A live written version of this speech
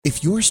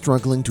If you're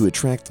struggling to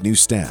attract new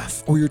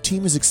staff or your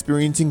team is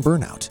experiencing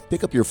burnout,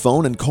 pick up your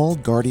phone and call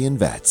Guardian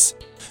Vets.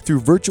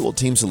 Through virtual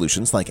team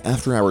solutions like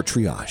after-hour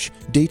triage,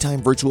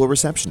 daytime virtual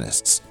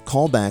receptionists,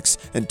 callbacks,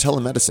 and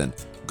telemedicine,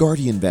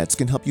 Guardian Vets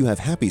can help you have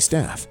happy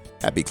staff,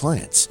 happy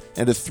clients,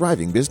 and a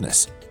thriving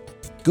business.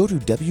 Go to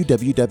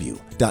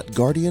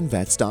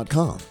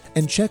www.guardianvets.com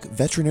and check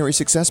Veterinary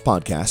Success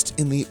Podcast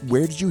in the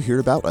Where Did You Hear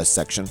About Us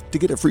section to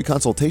get a free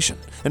consultation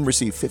and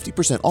receive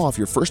 50% off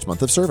your first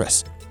month of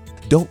service.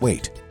 Don't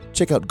wait.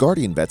 Check out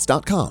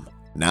guardianvets.com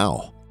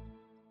now.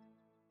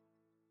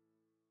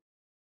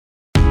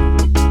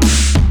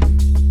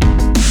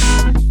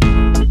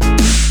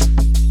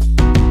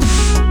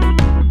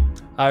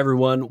 Hi,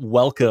 everyone.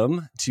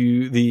 Welcome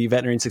to the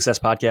Veterinarian Success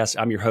Podcast.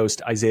 I'm your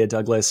host, Isaiah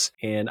Douglas,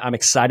 and I'm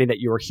excited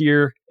that you're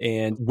here.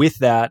 And with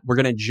that, we're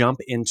going to jump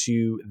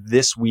into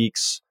this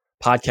week's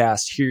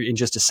podcast here in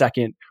just a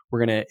second.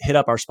 We're going to hit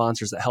up our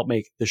sponsors that help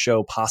make the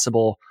show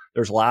possible.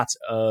 There's lots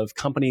of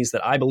companies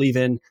that I believe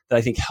in that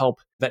I think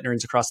help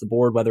veterinarians across the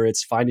board, whether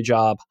it's find a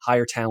job,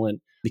 hire talent,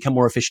 become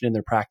more efficient in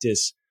their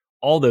practice,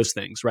 all those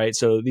things, right?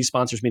 So these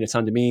sponsors mean a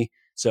ton to me.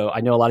 So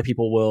I know a lot of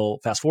people will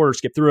fast forward or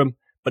skip through them.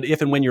 But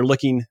if and when you're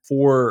looking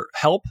for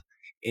help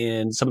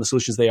in some of the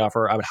solutions they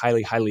offer, I would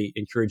highly, highly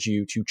encourage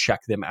you to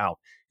check them out.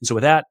 And so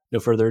with that, no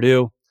further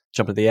ado,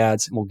 jump into the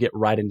ads and we'll get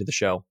right into the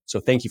show. So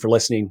thank you for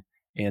listening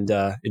and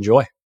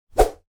enjoy.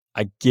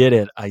 I get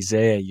it,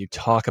 Isaiah. You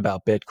talk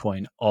about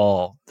Bitcoin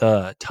all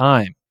the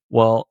time.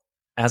 Well,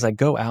 as I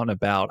go out and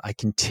about, I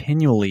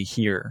continually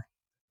hear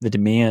the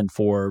demand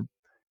for,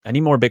 I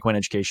need more Bitcoin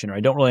education, or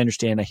I don't really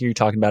understand. I hear you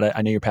talking about it.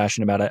 I know you're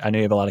passionate about it. I know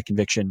you have a lot of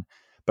conviction,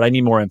 but I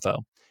need more info.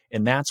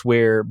 And that's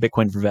where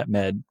Bitcoin for Vet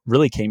Med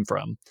really came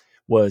from,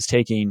 was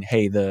taking,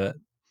 hey, the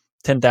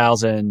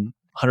 10,000,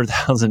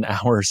 100,000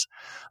 hours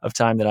of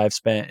time that I've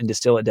spent and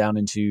distill it down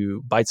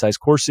into bite-sized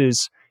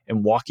courses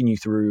and walking you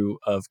through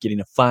of getting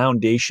a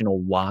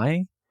foundational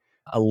why,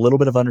 a little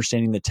bit of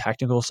understanding the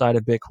technical side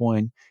of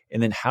Bitcoin,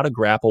 and then how to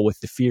grapple with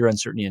the fear,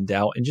 uncertainty, and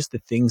doubt, and just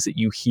the things that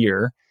you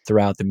hear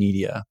throughout the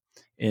media,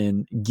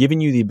 and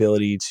giving you the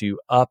ability to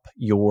up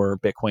your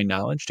Bitcoin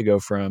knowledge to go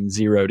from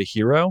zero to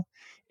hero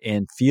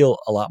and feel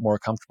a lot more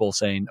comfortable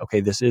saying, okay,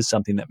 this is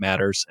something that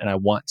matters, and I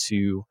want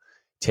to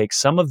take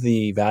some of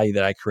the value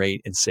that I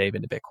create and save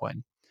into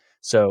Bitcoin.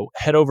 So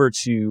head over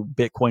to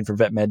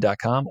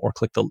bitcoinforvetmed.com or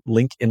click the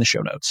link in the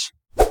show notes.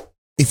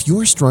 If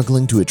you're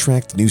struggling to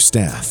attract new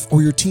staff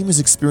or your team is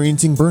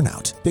experiencing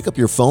burnout, pick up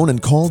your phone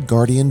and call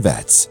Guardian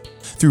Vets.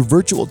 Through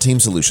virtual team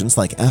solutions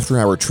like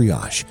after-hour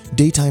triage,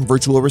 daytime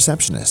virtual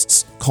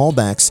receptionists,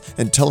 callbacks,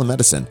 and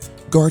telemedicine,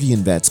 Guardian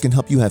Vets can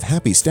help you have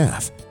happy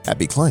staff,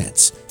 happy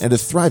clients, and a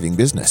thriving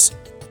business.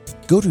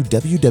 Go to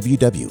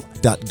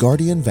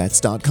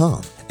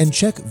www.guardianvets.com and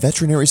check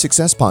Veterinary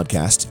Success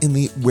Podcast in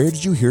the Where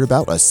Did You Hear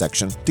About Us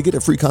section to get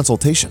a free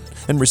consultation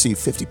and receive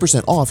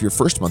 50% off your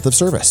first month of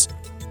service.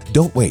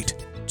 Don't wait.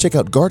 Check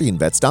out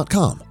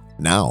guardianvets.com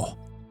now.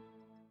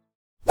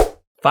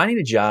 Finding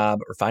a job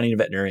or finding a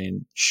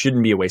veterinarian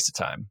shouldn't be a waste of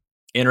time.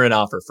 Enter an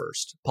Offer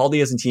First. Paul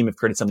Diaz and team have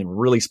created something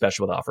really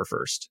special with Offer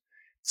First.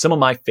 Some of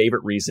my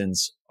favorite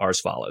reasons are as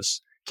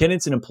follows.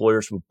 Candidates and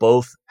employers will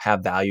both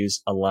have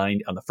values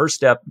aligned on the first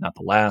step, not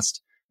the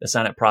last. The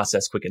sign-up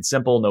process, quick and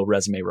simple, no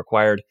resume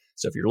required.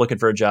 So if you're looking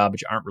for a job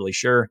but you aren't really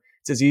sure,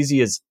 it's as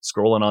easy as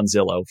scrolling on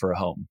Zillow for a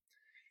home.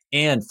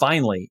 And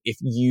finally, if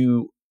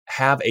you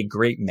have a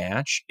great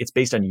match, it's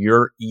based on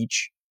your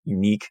each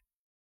unique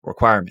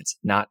requirements,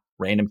 not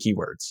random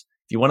keywords.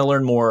 If you want to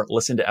learn more,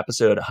 listen to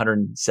episode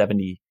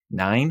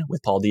 179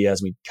 with Paul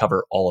Diaz. We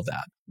cover all of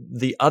that.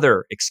 The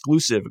other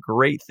exclusive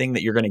great thing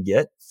that you're going to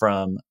get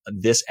from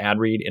this ad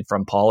read and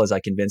from Paul is I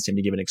convinced him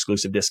to give an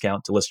exclusive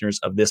discount to listeners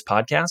of this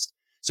podcast.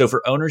 So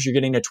for owners, you're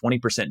getting a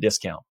 20%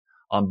 discount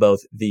on both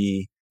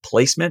the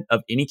placement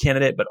of any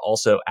candidate, but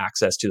also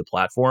access to the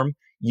platform.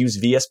 Use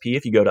VSP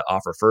if you go to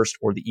Offer First,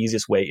 or the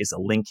easiest way is a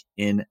link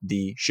in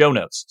the show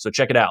notes. So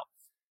check it out.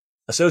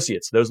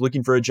 Associates, those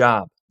looking for a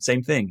job,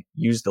 same thing.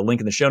 Use the link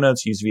in the show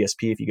notes. Use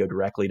VSP if you go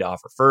directly to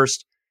Offer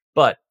First.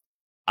 But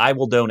I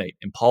will donate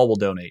and Paul will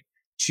donate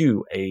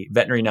to a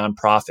veterinary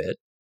nonprofit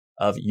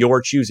of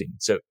your choosing.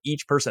 So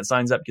each person that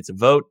signs up gets a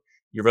vote.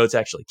 Your votes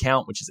actually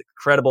count, which is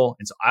incredible.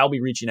 And so I'll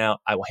be reaching out.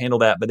 I will handle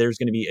that. But there's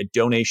going to be a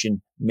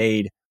donation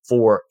made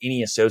for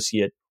any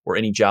associate or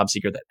any job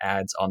seeker that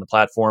adds on the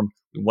platform.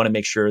 We want to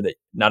make sure that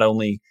not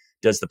only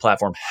does the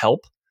platform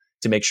help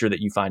to make sure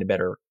that you find a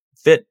better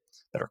fit,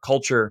 better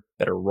culture,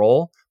 better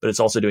role, but it's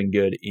also doing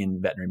good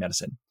in veterinary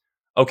medicine.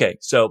 Okay,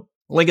 so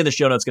link in the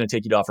show notes is going to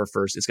take you to Offer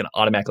First. It's going to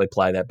automatically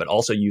apply that, but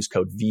also use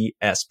code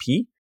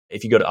VSP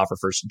if you go to Offer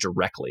First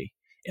directly.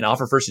 And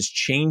Offer First is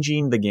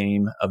changing the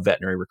game of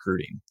veterinary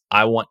recruiting.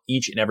 I want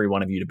each and every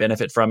one of you to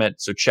benefit from it,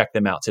 so check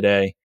them out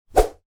today.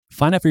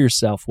 Find out for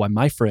yourself why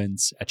my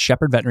friends at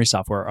Shepherd Veterinary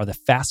Software are the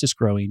fastest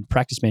growing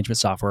practice management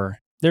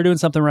software. They're doing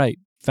something right.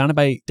 Founded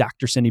by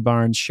Dr. Cindy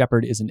Barnes,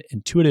 Shepherd is an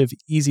intuitive,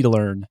 easy to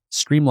learn,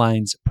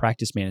 streamlines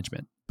practice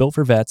management. Built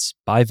for vets,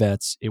 by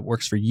vets, it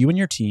works for you and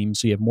your team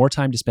so you have more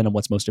time to spend on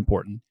what's most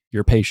important,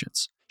 your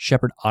patients.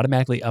 Shepherd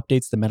automatically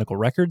updates the medical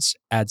records,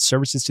 adds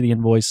services to the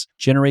invoice,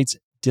 generates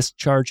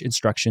discharge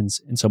instructions,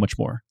 and so much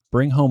more.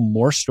 Bring home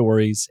more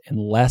stories and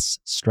less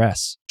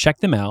stress. Check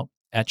them out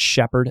at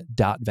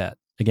shepherd.vet.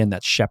 Again,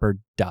 that's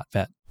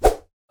shepherd.vet.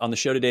 On the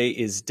show today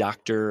is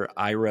Dr.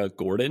 Ira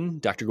Gordon.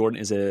 Dr. Gordon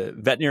is a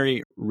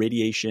veterinary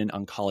radiation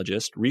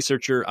oncologist,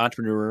 researcher,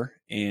 entrepreneur,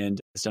 and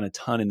has done a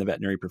ton in the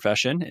veterinary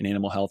profession and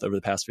animal health over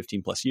the past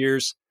 15 plus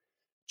years.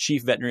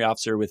 Chief Veterinary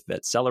Officer with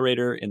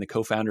Vetcelerator and the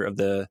co-founder of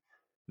the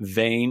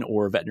VANE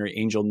or Veterinary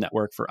Angel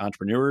Network for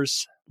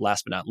Entrepreneurs.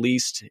 Last but not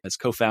least, has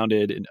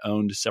co-founded and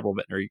owned several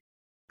veterinary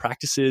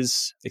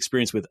practices,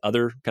 experience with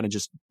other kind of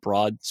just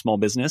broad small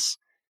business,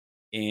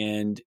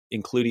 and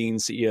including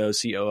CEO,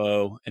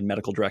 COO, and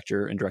medical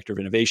director and director of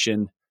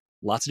innovation.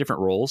 Lots of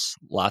different roles,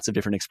 lots of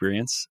different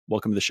experience.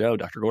 Welcome to the show,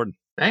 Dr. Gordon.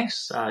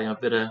 Thanks. I've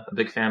been a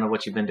big fan of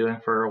what you've been doing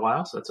for a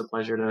while, so it's a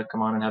pleasure to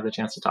come on and have the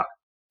chance to talk.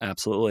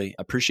 Absolutely.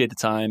 Appreciate the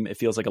time. It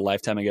feels like a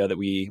lifetime ago that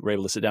we were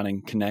able to sit down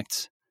and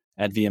connect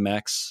at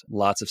VMX.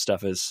 Lots of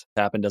stuff has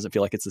happened. Doesn't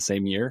feel like it's the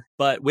same year.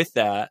 But with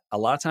that, a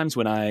lot of times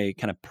when I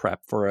kind of prep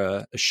for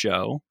a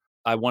show,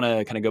 I want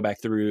to kind of go back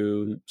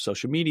through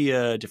social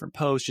media, different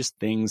posts, just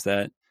things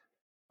that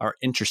are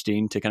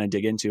interesting to kind of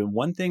dig into. And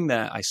one thing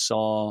that I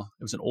saw,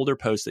 it was an older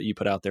post that you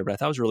put out there, but I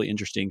thought was really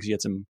interesting because you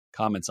had some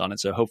comments on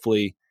it. So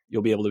hopefully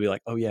you'll be able to be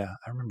like, oh yeah,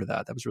 I remember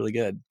that. That was really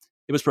good.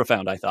 It was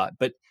profound, I thought.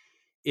 But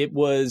it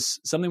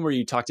was something where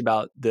you talked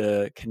about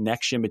the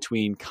connection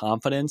between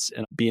confidence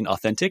and being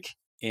authentic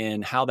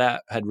and how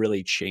that had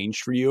really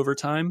changed for you over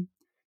time.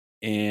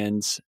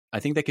 And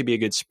I think that could be a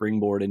good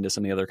springboard into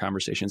some of the other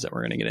conversations that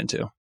we're going to get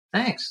into.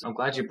 Thanks. I'm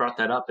glad you brought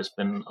that up. It's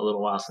been a little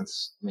while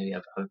since maybe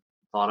I've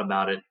thought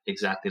about it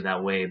exactly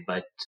that way,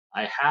 but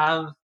I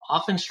have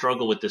often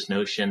struggled with this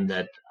notion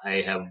that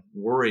I have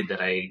worried that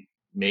I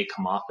may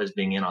come off as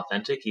being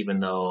inauthentic,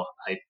 even though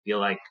I feel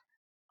like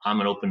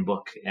I'm an open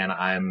book and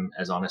I'm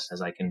as honest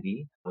as I can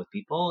be with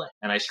people.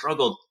 And I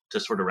struggled to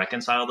sort of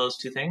reconcile those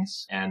two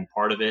things. And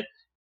part of it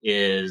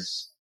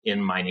is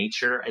in my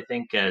nature, I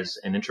think, as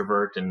an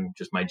introvert and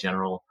just my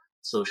general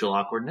social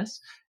awkwardness.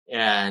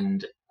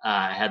 And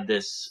I had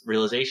this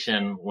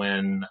realization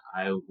when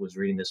I was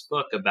reading this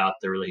book about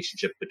the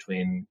relationship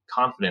between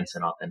confidence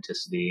and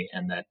authenticity,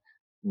 and that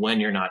when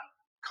you're not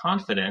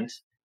confident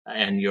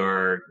and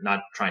you're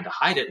not trying to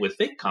hide it with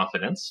fake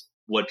confidence,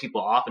 what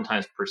people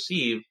oftentimes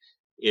perceive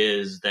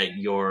is that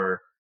your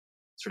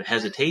sort of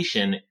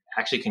hesitation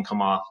actually can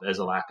come off as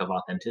a lack of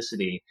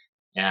authenticity.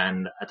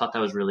 And I thought that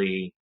was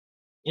really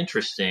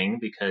interesting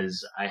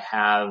because I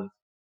have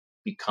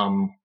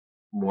become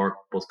more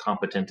both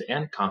competent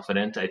and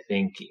confident, I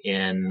think,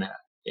 in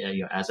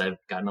as I've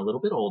gotten a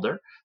little bit older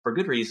for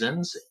good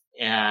reasons.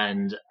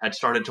 And I'd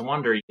started to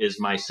wonder, is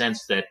my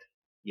sense that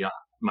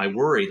my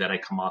worry that I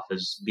come off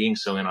as being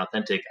so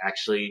inauthentic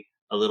actually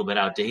a little bit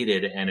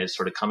outdated, and is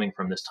sort of coming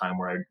from this time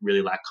where I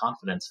really lack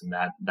confidence, and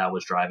that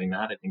was driving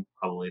that. I think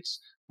probably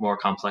it's more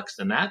complex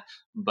than that,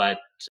 but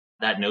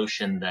that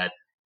notion that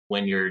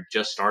when you're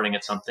just starting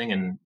at something,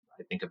 and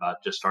I think about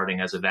just starting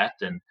as a vet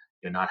and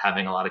you're not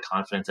having a lot of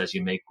confidence as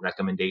you make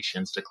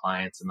recommendations to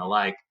clients and the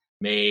like,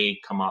 may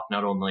come off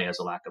not only as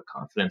a lack of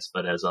confidence,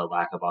 but as a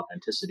lack of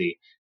authenticity.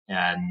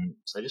 And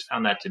so I just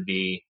found that to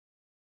be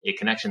a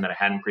connection that I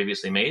hadn't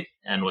previously made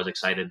and was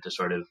excited to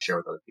sort of share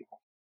with other people.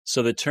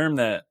 So the term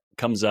that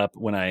comes up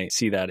when I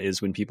see that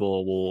is when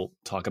people will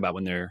talk about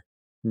when they're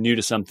new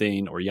to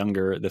something or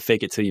younger, the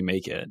fake it till you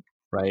make it,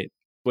 right?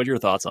 What are your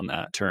thoughts on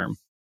that term?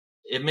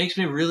 It makes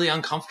me really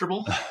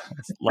uncomfortable.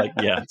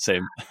 Yeah,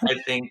 same. I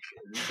think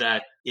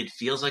that it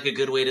feels like a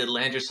good way to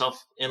land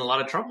yourself in a lot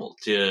of trouble,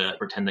 to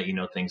pretend that you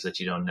know things that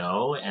you don't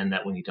know, and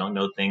that when you don't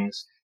know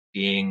things,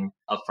 being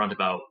upfront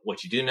about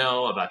what you do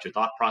know, about your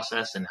thought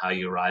process and how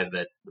you arrive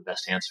at the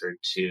best answer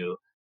to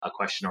a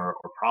question or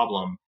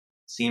problem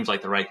seems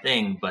like the right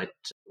thing. But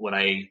what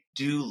I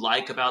do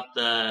like about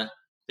the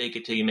fake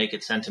it till you make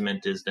it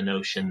sentiment is the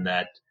notion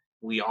that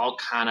we all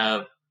kind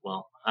of,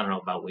 well, I don't know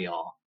about we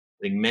all.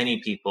 I think many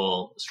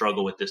people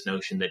struggle with this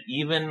notion that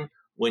even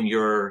when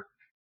you're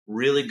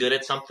really good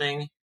at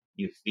something,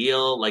 you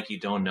feel like you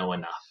don't know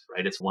enough,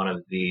 right? It's one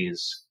of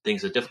these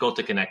things that's difficult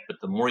to connect, but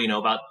the more you know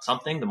about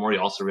something, the more you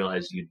also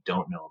realize you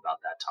don't know about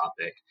that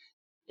topic.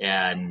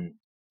 And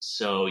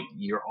so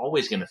you're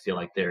always going to feel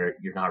like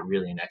you're not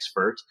really an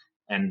expert.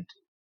 And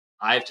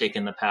I've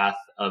taken the path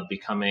of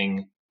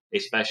becoming a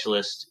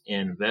specialist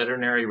in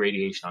veterinary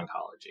radiation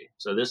oncology.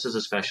 So this is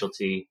a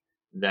specialty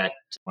that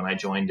when I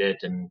joined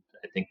it, and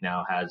I think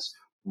now has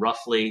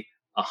roughly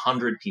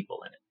 100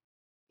 people in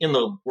it, in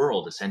the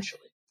world, essentially.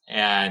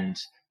 And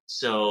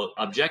so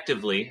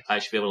objectively, I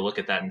should be able to look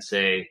at that and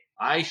say,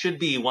 I should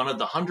be one of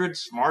the 100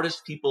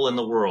 smartest people in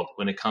the world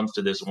when it comes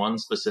to this one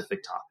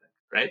specific topic,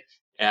 right?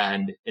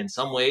 And in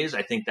some ways,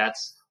 I think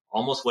that's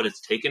almost what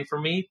it's taken for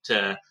me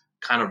to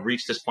kind of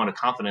reach this point of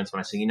confidence when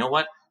I say, you know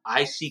what?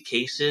 I see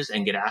cases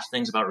and get asked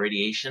things about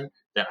radiation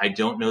that I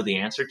don't know the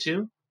answer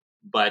to,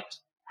 but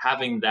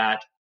having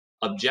that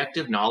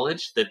objective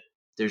knowledge that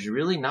there's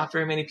really not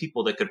very many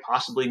people that could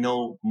possibly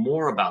know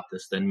more about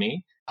this than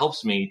me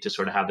helps me to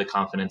sort of have the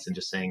confidence in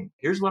just saying,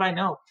 here's what I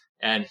know.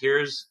 And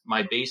here's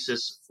my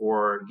basis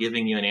for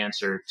giving you an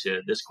answer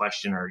to this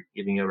question or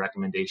giving you a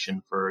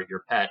recommendation for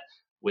your pet,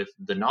 with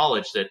the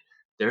knowledge that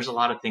there's a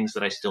lot of things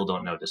that I still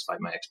don't know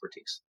despite my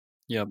expertise.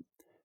 Yep.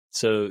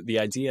 So the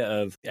idea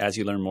of as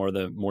you learn more,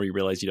 the more you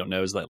realize you don't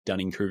know is like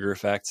Dunning-Kruger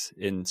effect.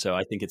 And so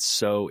I think it's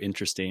so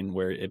interesting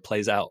where it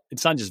plays out.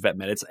 It's not just vet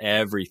med, it's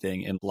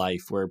everything in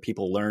life where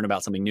people learn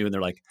about something new and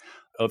they're like,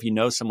 oh, if you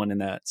know someone in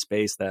that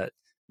space that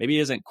maybe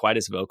isn't quite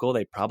as vocal,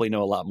 they probably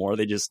know a lot more.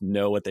 They just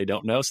know what they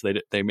don't know. So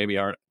they maybe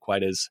aren't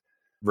quite as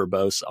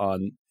verbose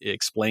on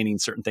explaining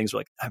certain things. We're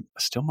like, I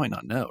still might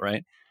not know,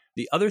 right?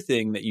 The other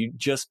thing that you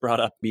just brought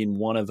up being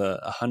one of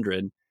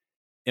 100,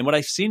 and what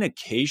I've seen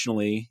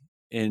occasionally,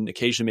 and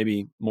occasionally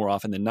maybe more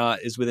often than not,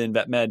 is within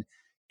vet med,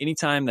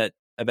 anytime that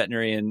a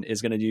veterinarian is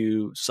going to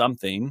do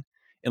something,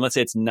 and let's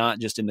say it's not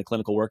just in the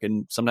clinical work,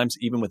 and sometimes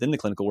even within the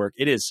clinical work,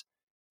 it is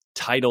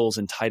titles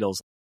and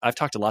titles. I've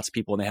talked to lots of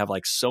people and they have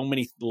like so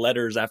many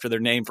letters after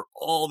their name for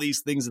all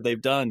these things that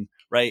they've done,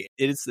 right?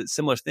 It's a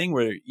similar thing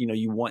where,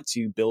 you want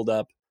to build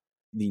up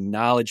the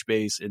knowledge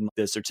base and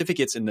the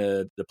certificates and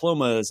the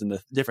diplomas and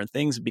the different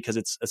things because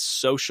it's a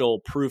social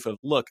proof of,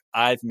 look,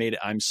 I've made it,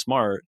 I'm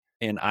smart,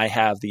 and I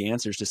have the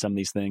answers to some of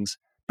these things.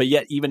 But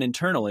yet, even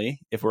internally,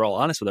 if we're all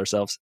honest with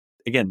ourselves,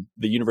 again,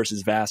 the universe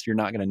is vast. You're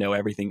not going to know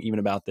everything, even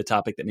about the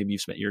topic that maybe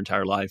you've spent your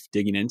entire life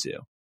digging into.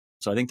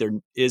 So I think there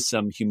is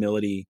some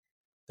humility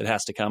that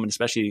has to come. And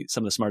especially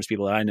some of the smartest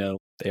people that I know,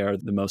 they are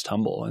the most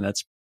humble. And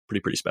that's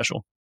pretty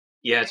special.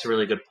 Yeah, it's a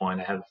really good point.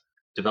 I have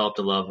developed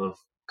a love of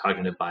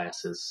cognitive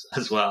biases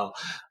as well.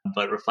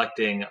 But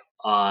reflecting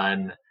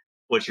on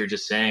what you're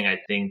just saying, I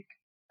think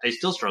I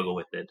still struggle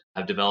with it.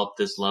 I've developed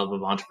this love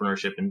of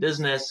entrepreneurship and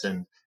business,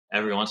 and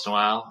every once in a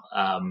while,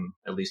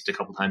 at least a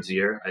couple times a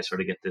year, I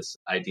sort of get this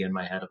idea in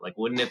my head of like,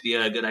 wouldn't it be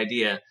a good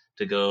idea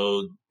to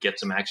go get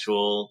some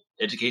actual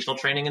educational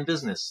training in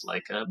business,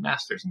 like a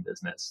master's in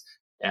business?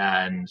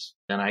 And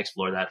then I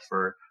explore that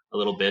for a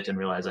little bit and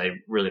realize I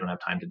really don't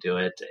have time to do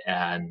it,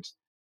 and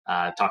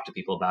talk to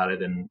people about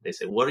it. And they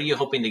say, what are you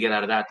hoping to get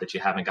out of that you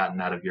haven't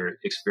gotten out of your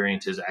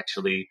experiences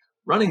actually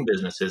running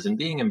businesses and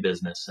being in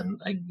business?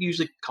 And I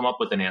usually come up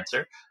with an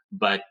answer.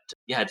 But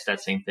yeah, it's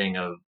that same thing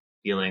of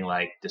feeling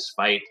like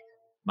despite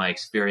my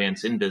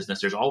experience in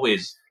business, there's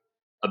always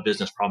a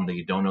business problem that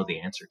you don't know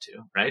the answer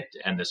to, right?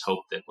 And this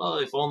hope that, well,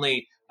 if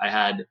only I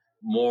had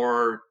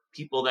more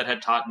people that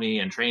had taught me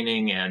and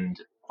training and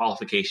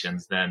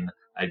qualifications, then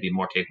I'd be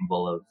more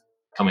capable of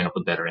coming up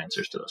with better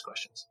answers to those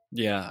questions.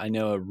 Yeah, I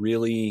know a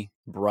really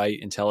bright,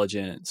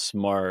 intelligent,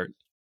 smart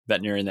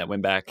veterinarian that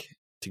went back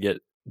to get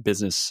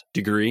business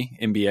degree,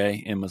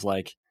 MBA, and was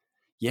like,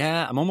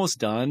 yeah, I'm almost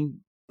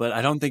done, but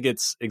I don't think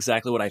it's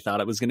exactly what I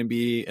thought it was going to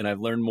be. And I've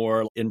learned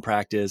more in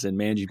practice and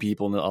managing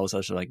people and all this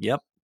other stuff. Like,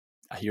 yep,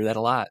 I hear that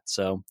a lot.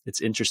 So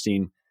it's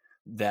interesting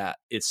that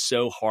it's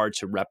so hard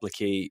to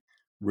replicate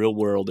real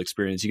world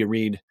experience. You can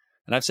read,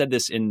 and I've said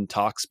this in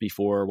talks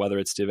before, whether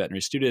it's to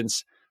veterinary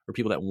students or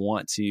people that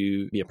want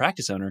to be a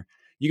practice owner,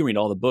 you can read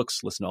all the books,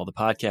 listen to all the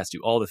podcasts, do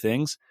all the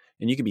things,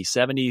 and you can be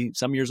 70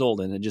 some years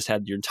old and just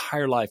had your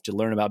entire life to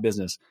learn about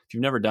business. If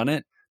you've never done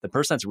it, the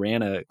person that's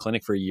ran a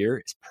clinic for a year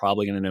is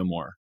probably going to know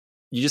more.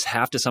 You just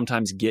have to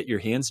sometimes get your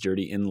hands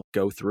dirty and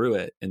go through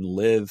it and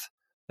live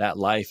that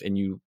life, and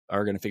you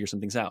are going to figure some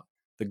things out.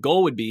 The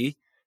goal would be,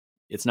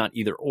 it's not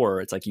either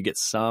or. It's like you get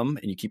some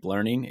and you keep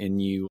learning and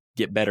you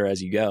get better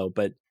as you go.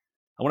 But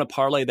I want to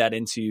parlay that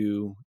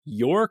into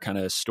your kind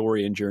of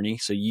story and journey.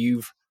 So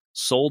you've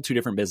sold 2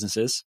 different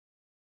businesses,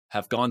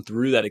 have gone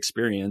through that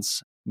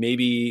experience.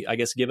 Maybe, I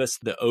guess, give us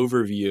the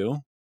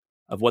overview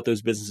of what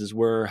those businesses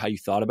were, how you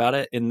thought about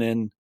it. And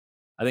then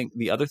I think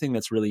the other thing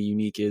that's really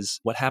unique is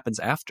what happens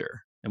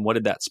after, and what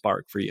did that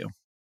spark for you?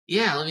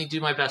 Yeah, let me do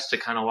my best to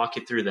kind of walk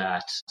you through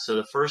that. So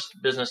the first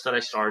business that I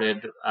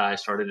started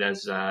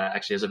as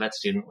actually as a vet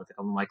student with a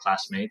couple of my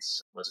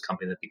classmates. It was a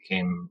company that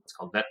became, it's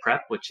called Vet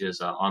Prep, which is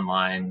an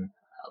online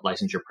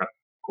licensure prep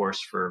course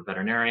for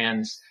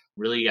veterinarians.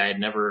 Really, I had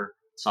never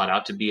sought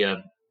out to be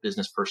a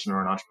business person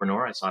or an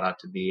entrepreneur. I sought out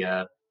to be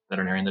a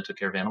veterinarian that took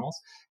care of animals,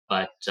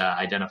 but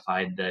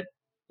identified that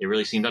it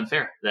really seemed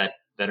unfair that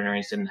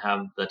veterinarians didn't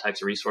have the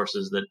types of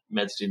resources that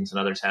med students and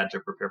others had to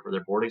prepare for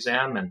their board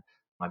exam. And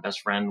my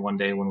best friend one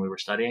day when we were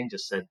studying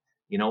just said,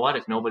 you know what,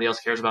 if nobody else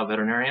cares about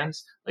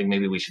veterinarians, like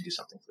maybe we should do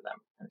something for them.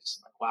 And it's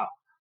just like, wow,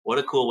 what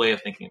a cool way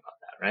of thinking about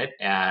that, right?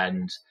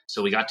 And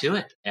so we got to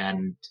it.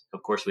 And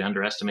of course, we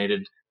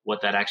underestimated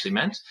what that actually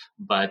meant,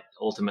 but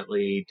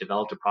ultimately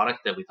developed a product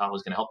that we thought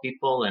was going to help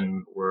people.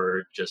 And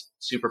we're just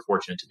super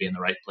fortunate to be in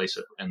the right place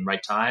and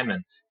right time.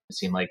 And it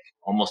seemed like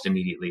almost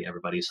immediately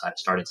everybody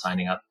started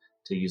signing up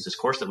to use this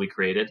course that we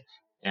created.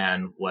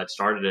 And what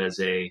started as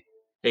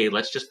hey,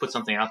 let's just put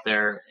something out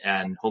there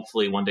and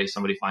hopefully one day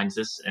somebody finds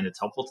this and it's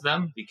helpful to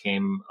them,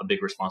 became a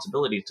big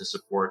responsibility to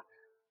support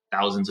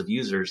thousands of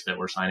users that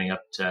were signing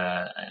up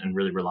to and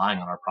really relying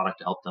on our product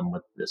to help them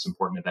with this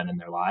important event in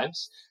their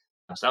lives.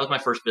 So that was my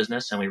first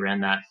business, and we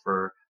ran that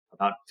for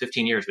about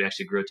 15 years, we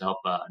actually grew to help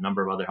a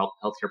number of other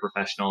healthcare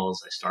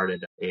professionals. I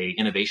started a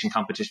innovation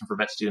competition for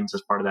vet students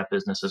as part of that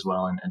business as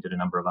well, and did a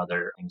number of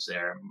other things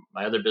there.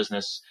 My other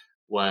business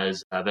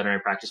was a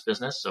veterinary practice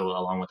business. So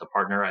along with a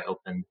partner, I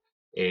opened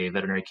a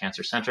veterinary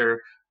cancer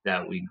center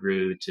that we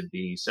grew to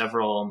be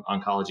several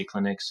oncology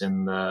clinics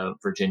in the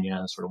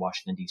Virginia, sort of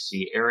Washington,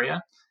 D.C.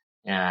 area,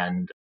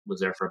 and was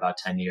there for about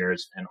 10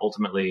 years and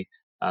ultimately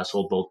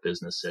sold both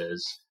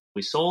businesses.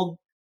 We sold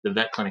the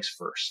vet clinics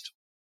first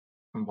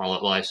while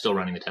I was still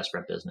running the test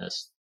prep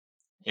business.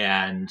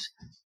 And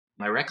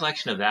my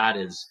recollection of that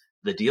is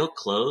the deal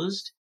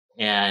closed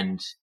and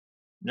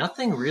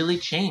nothing really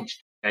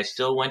changed. I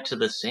still went to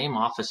the same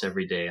office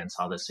every day and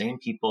saw the same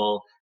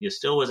people. You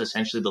still was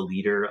essentially the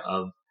leader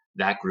of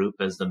that group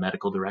as the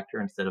medical director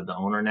instead of the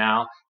owner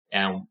now.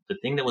 And the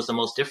thing that was the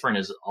most different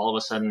is all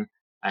of a sudden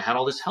I had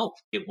all this help.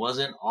 It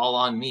wasn't all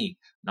on me.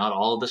 Not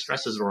all of the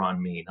stresses were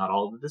on me. Not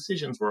all of the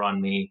decisions were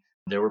on me.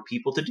 There were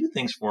people to do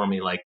things for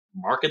me, like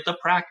market the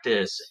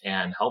practice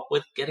and help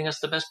with getting us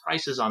the best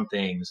prices on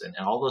things and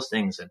all those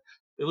things. And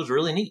it was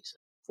really neat.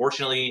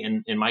 Fortunately,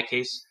 in my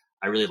case,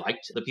 I really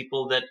liked the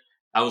people that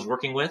I was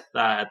working with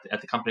at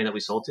the company that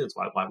we sold to. It's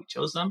why we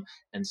chose them.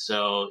 And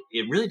so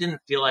it really didn't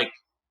feel like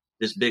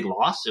this big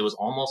loss. It was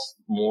almost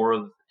more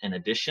of an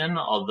addition,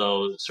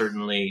 although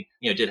certainly,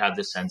 did have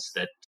this sense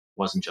that it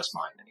wasn't just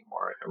mine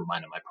anymore. It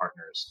reminded my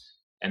partners.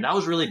 And that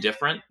was really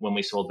different when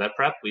we sold Vet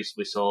Prep.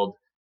 We sold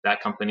that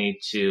company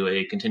to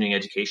a continuing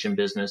education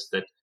business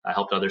that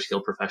helped other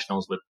skilled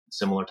professionals with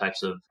similar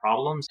types of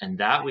problems. And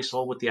that we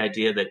sold with the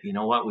idea that,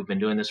 we've been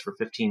doing this for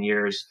 15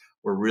 years.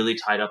 We're really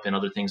tied up in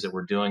other things that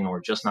we're doing,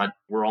 or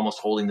we're almost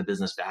holding the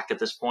business back at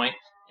this point.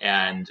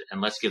 And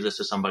let's give this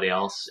to somebody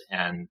else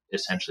and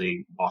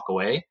essentially walk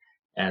away.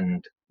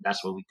 And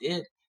that's what we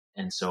did.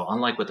 And so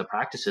unlike with the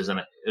practices, and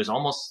it was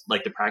almost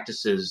like the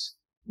practices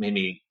made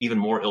me even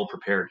more ill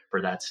prepared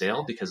for that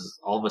sale, because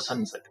all of a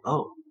sudden it's like,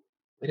 oh,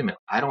 wait a minute,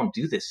 I don't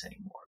do this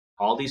anymore.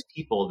 All these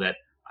people that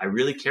I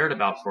really cared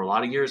about for a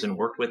lot of years and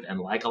worked with and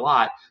like a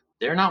lot,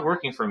 they're not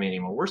working for me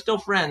anymore. We're still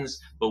friends,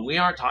 but we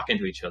aren't talking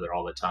to each other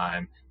all the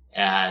time.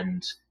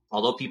 And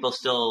although people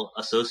still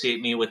associate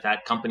me with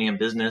that company and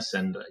business,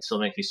 and it still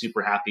make me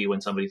super happy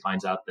when somebody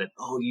finds out that,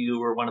 oh, you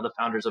were one of the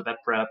founders of Vet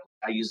Prep,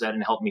 I use that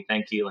and helped me,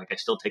 thank you. Like, I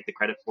still take the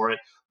credit for it.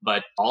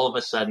 But all of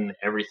a sudden,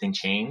 everything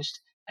changed.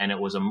 And it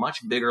was a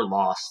much bigger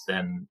loss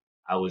than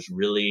I was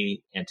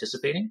really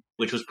anticipating,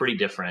 which was pretty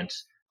different.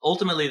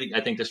 Ultimately,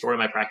 I think the story of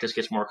my practice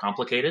gets more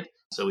complicated.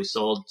 So we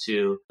sold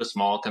to a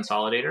small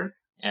consolidator,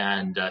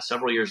 and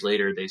several years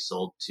later, they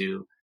sold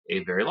to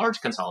a very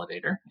large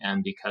consolidator.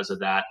 And because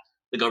of that,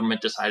 the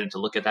government decided to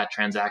look at that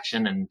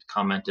transaction and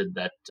commented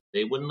that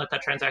they wouldn't let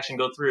that transaction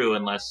go through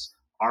unless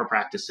our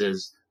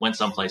practices went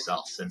someplace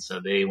else. And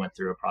so they went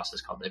through a process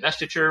called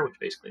divestiture, which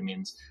basically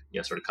means,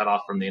 sort of cut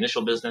off from the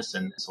initial business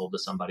and sold to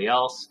somebody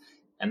else.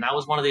 And that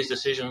was one of these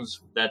decisions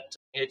that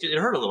it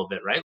hurt a little bit,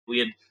 right? We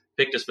had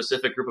picked a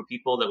specific group of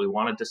people that we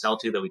wanted to sell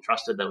to, that we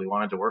trusted, that we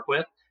wanted to work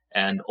with.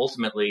 And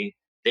ultimately,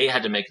 they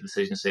had to make a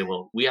decision to say,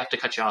 well, we have to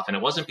cut you off. And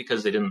it wasn't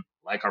because they didn't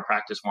like our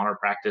practice, want our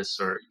practice,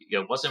 or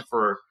it wasn't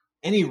for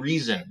any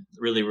reason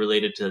really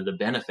related to the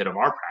benefit of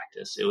our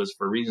practice. It was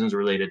for reasons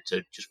related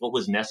to just what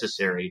was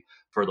necessary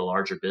for the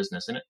larger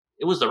business. And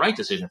it was the right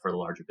decision for the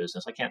larger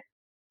business. I can't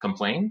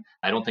complain.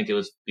 I don't think it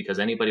was because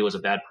anybody was a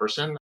bad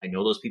person. I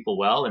know those people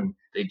well, and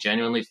they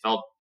genuinely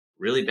felt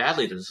really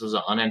badly that this was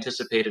an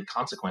unanticipated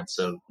consequence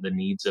of the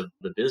needs of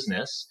the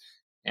business.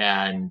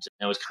 And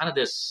it was kind of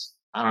this,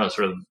 I don't know,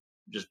 sort of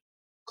just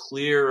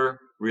clear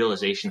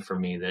realization for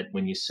me that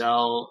when you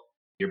sell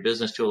your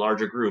business to a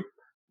larger group,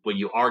 what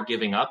you are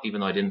giving up, even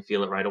though I didn't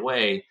feel it right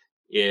away,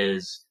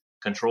 is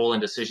control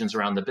and decisions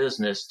around the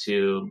business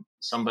to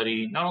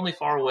somebody not only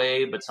far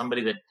away, but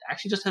somebody that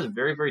actually just has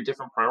very, very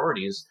different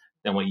priorities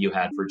than what you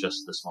had for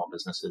just the small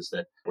businesses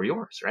that were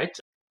yours, right?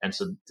 And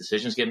so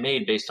decisions get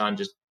made based on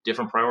just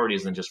different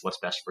priorities than just what's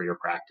best for your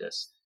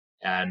practice.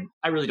 And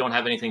I really don't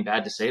have anything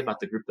bad to say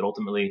about the group that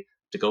ultimately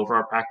took over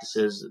our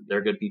practices.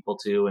 They're good people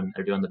too, and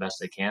they're doing the best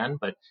they can.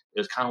 But it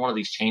was kind of one of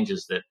these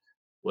changes that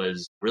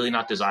was really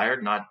not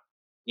desired, not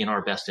in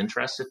our best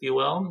interests, if you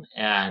will.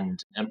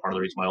 And part of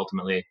the reason why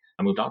ultimately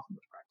I moved on from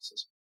those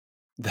practices.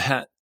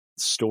 That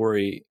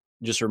story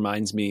just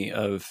reminds me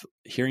of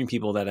hearing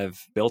people that have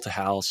built a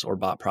house or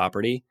bought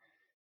property,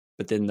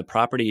 but then the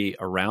property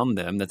around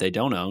them that they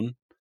don't own,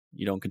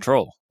 you don't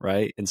control,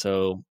 right? And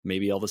so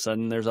maybe all of a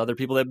sudden there's other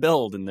people that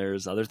build and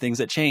there's other things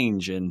that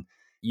change, and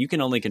you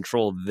can only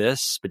control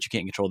this, but you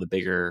can't control the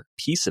bigger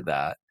piece of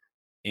that.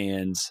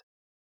 And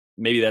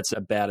maybe that's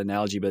a bad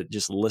analogy, but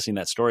just listening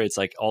to that story, it's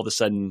like all of a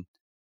sudden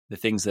the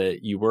things that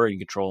you were in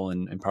control,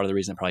 and part of the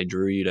reason that probably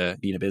drew you to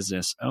being a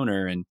business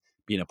owner and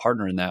being a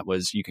partner in that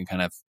was you can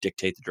kind of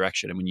dictate the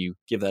direction. And when you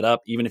give that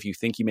up, even if you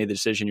think you made the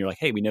decision, you're like,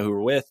 hey, we know who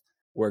we're with,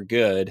 we're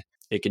good,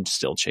 it can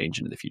still change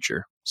into the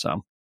future. So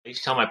I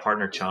used to tell my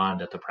partner,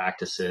 Chand, at the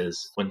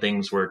practices when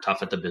things were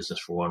tough at the business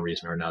for one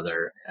reason or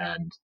another,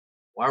 and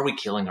why are we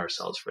killing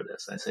ourselves for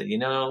this? I said,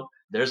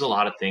 there's a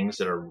lot of things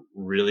that are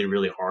really,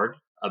 really hard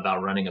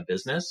about running a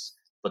business.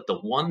 But the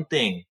one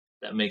thing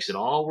that makes it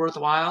all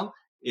worthwhile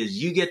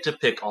is you get to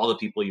pick all the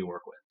people you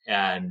work with.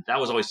 And that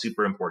was always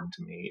super important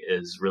to me,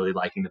 is really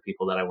liking the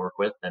people that I work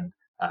with. And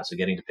so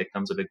getting to pick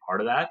them is a big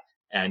part of that.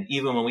 And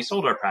even when we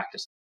sold our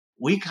practice,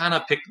 we kind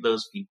of picked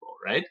those people,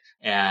 right?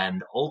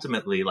 And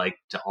ultimately, like,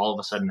 to all of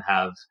a sudden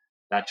have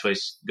that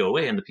choice go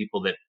away and the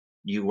people that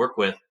you work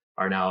with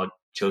are now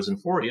chosen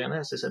for you. And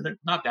as I said, they're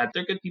not bad.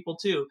 They're good people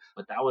too.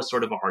 But that was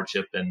sort of a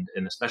hardship. And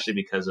especially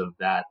because of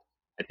that,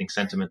 I think,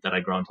 sentiment that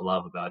I've grown to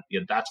love about,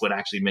 that's what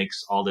actually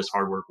makes all this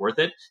hard work worth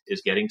it,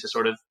 is getting to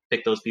sort of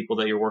pick those people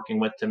that you're working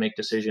with to make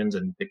decisions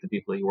and pick the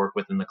people that you work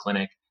with in the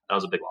clinic. That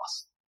was a big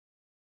loss.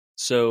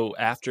 So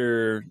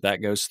after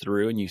that goes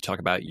through and you talk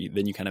about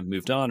then you kind of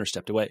moved on or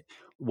stepped away,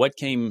 what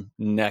came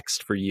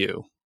next for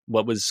you?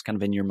 What was kind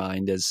of in your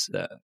mind as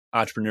an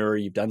entrepreneur?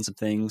 You've done some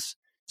things,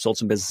 sold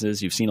some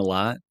businesses, you've seen a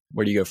lot.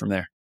 Where do you go from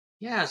there?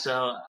 Yeah,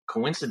 so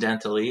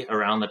coincidentally,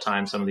 around the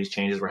time some of these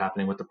changes were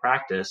happening with the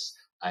practice,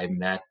 I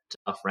met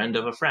a friend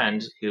of a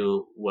friend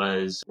who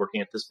was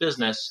working at this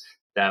business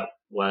that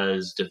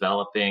was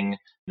developing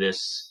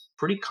this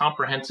pretty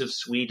comprehensive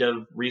suite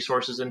of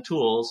resources and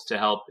tools to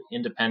help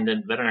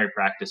independent veterinary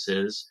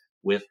practices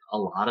with a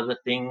lot of the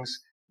things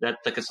that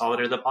the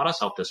consolidator that bought us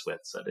helped us with.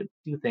 So to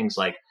do things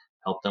like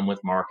help them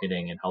with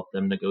marketing and help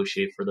them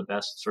negotiate for the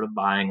best sort of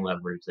buying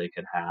leverage they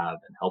could have,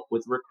 and help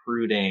with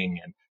recruiting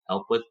and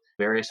help with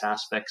various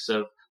aspects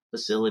of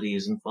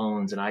facilities and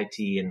phones and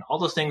IT and all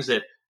those things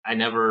that I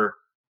never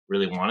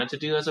really wanted to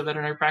do as a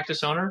veterinary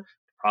practice owner.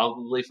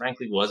 Probably,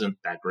 frankly, wasn't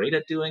that great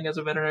at doing as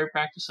a veterinary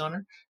practice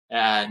owner.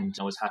 And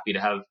I was happy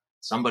to have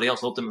somebody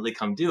else ultimately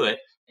come do it.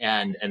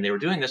 And they were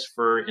doing this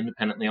for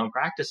independently owned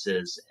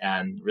practices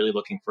and really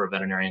looking for a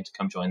veterinarian to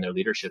come join their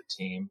leadership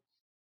team.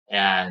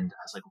 And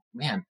I was like,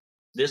 man,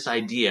 this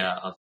idea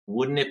of,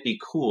 wouldn't it be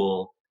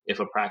cool if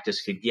a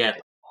practice could get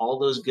all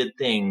those good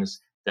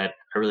things that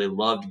I really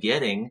loved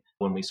getting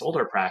when we sold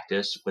our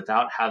practice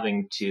without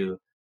having to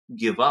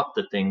give up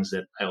the things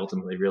that I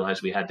ultimately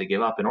realized we had to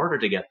give up in order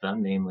to get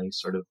them, namely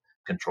sort of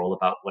control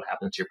about what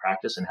happens to your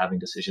practice and having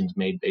decisions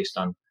made based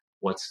on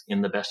what's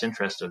in the best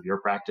interest of your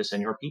practice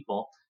and your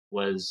people,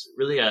 was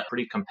really a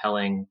pretty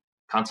compelling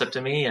concept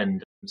to me.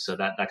 And so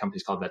that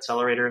company's called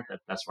Vetcelerator.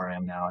 That's where I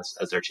am now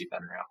as their chief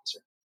veterinary officer.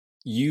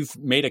 You've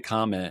made a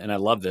comment, and I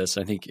love this.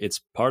 I think it's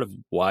part of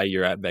why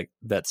you're at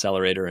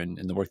Vetcelerator and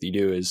the work that you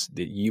do, is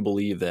that you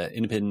believe that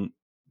independent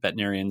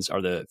veterinarians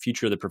are the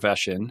future of the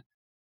profession.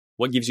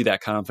 What gives you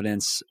that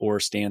confidence or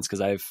stance?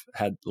 Because I've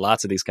had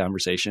lots of these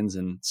conversations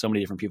and so many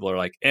different people are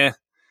like,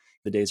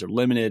 the days are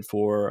limited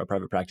for a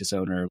private practice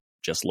owner.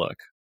 Just look,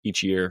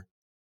 each year,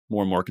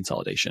 more and more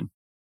consolidation.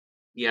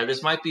 Yeah,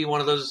 this might be one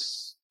of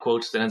those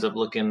quotes that ends up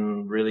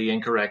looking really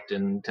incorrect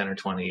in 10 or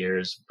 20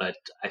 years. But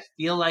I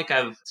feel like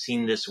I've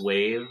seen this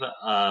wave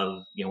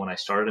of, when I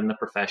started in the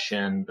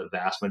profession, the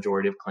vast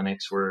majority of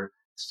clinics were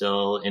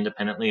still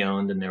independently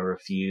owned, and there were a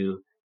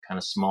few kind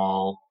of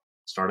small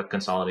startup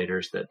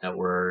consolidators that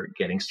were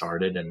getting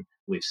started. And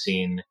we've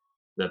seen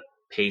the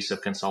pace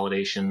of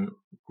consolidation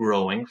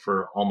growing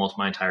for almost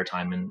my entire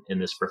time in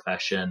this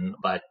profession.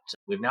 But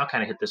we've now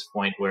kind of hit this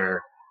point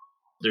where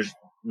there's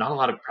not a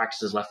lot of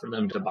practices left for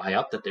them to buy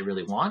up that they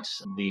really want.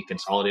 The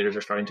consolidators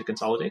are starting to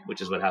consolidate,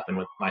 which is what happened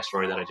with my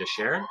story that I just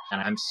shared.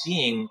 And I'm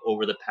seeing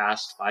over the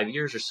past 5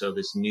 years or so,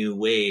 this new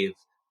wave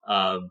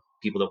of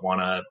people that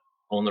want to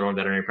own their own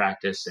veterinary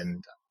practice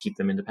and keep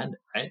them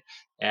independent, right?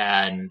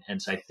 And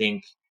so I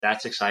think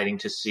that's exciting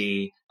to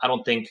see. I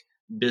don't think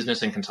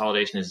business and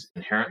consolidation is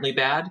inherently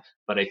bad,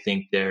 but I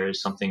think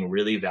there's something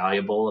really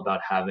valuable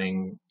about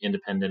having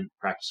independent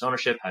practice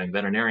ownership, having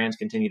veterinarians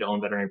continue to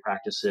own veterinary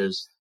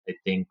practices. I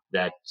think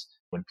that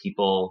when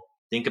people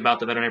think about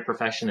the veterinary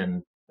profession,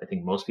 and I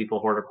think most people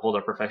hold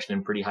our profession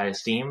in pretty high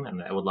esteem,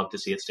 and I would love to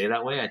see it stay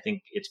that way, I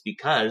think it's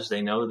because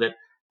they know that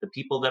the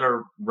people that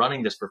are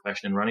running this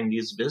profession and running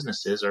these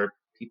businesses are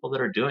people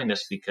that are doing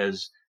this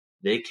because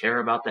they care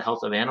about the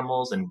health of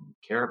animals and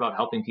care about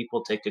helping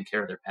people take good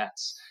care of their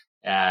pets.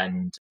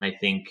 And I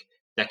think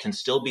that can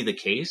still be the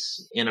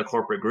case in a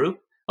corporate group,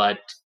 but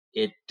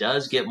it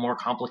does get more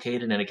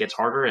complicated and it gets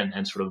harder,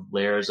 and sort of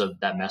layers of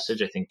that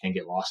message, I think, can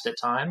get lost at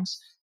times.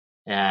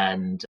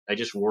 And I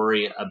just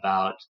worry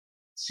about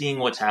seeing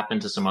what's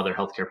happened to some other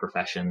healthcare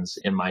professions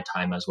in my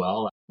time as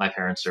well. My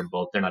parents are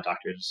both, they're not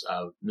doctors,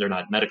 they're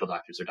not medical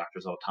doctors, they're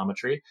doctors of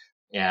optometry.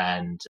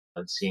 And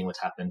seeing what's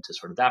happened to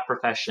sort of that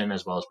profession,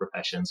 as well as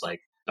professions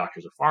like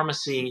doctors of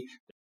pharmacy.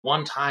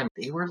 One time,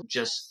 they were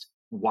just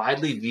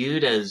widely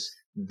viewed as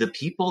the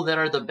people that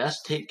are the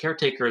best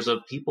caretakers of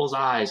people's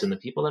eyes and the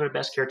people that are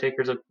best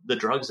caretakers of the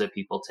drugs that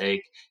people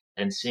take,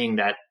 and seeing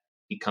that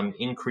become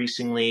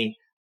increasingly,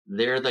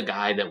 they're the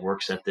guy that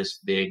works at this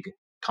big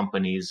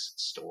company's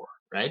store,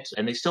 right?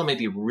 And they still may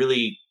be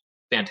really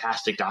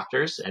fantastic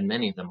doctors, and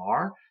many of them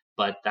are,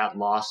 but that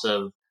loss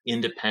of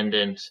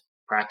independent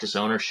practice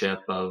ownership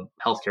of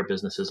healthcare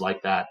businesses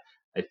like that,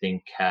 I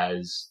think,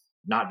 has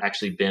not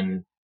actually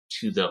been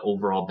to the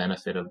overall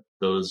benefit of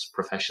those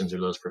professions or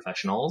those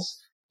professionals.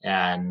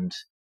 And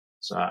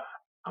so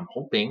I'm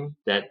hoping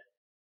that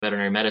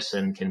veterinary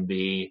medicine can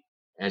be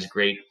as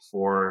great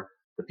for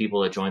the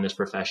people that join this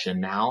profession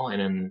now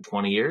and in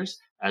 20 years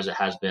as it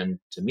has been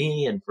to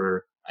me. And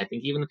for, I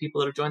think, even the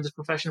people that have joined this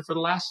profession for the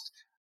last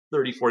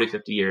 30, 40,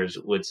 50 years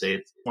would say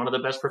it's one of the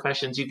best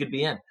professions you could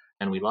be in.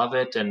 And we love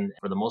it. And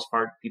for the most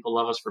part, people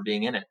love us for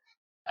being in it.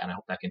 And I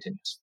hope that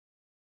continues.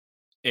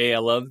 Hey, I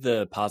love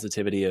the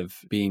positivity of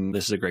being,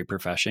 this is a great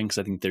profession, because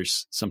I think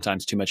there's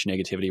sometimes too much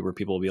negativity where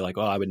people will be like,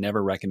 oh, I would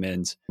never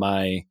recommend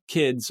my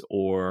kids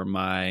or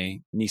my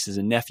nieces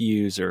and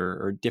nephews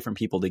or different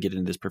people to get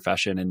into this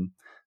profession. And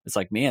it's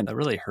like, man, that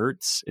really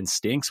hurts and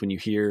stinks when you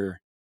hear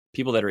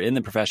people that are in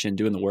the profession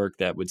doing the work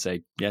that would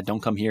say, yeah,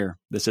 don't come here.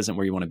 This isn't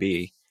where you want to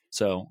be.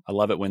 So I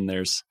love it when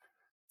there's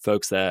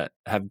folks that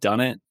have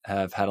done it,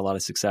 have had a lot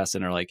of success,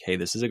 and are like, hey,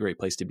 this is a great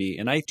place to be.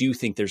 And I do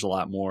think there's a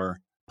lot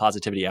more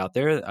positivity out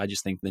there. I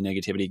just think the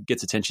negativity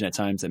gets attention at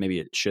times that maybe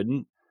it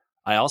shouldn't.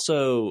 I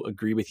also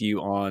agree with you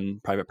on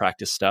private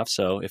practice stuff.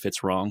 So if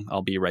it's wrong,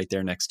 I'll be right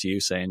there next to you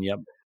saying, yep,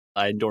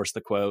 I endorse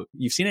the quote.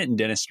 You've seen it in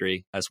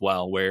dentistry as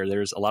well, where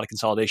there's a lot of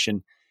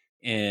consolidation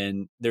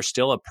and there's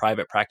still a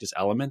private practice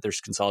element.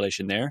 There's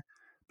consolidation there,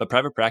 but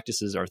private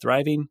practices are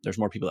thriving. There's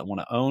more people that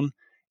want to own.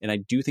 And I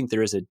do think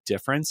there is a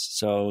difference.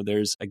 So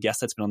there's a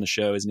guest that's been on the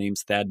show. His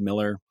name's Thad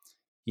Miller.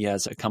 He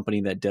has a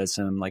company that does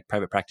some like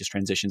private practice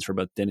transitions for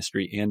both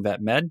dentistry and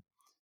vet med.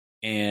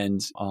 And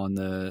on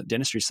the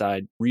dentistry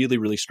side, really,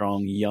 really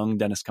strong young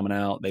dentists coming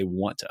out. They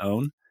want to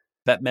own.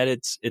 Vet med,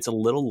 it's a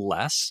little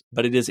less,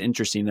 but it is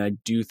interesting. And I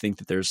do think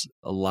that there's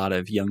a lot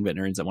of young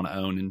veterinarians that want to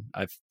own. And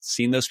I've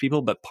seen those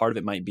people, but part of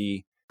it might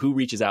be who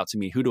reaches out to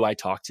me, who do I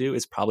talk to?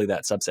 Is probably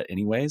that subset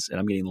anyways. And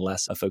I'm getting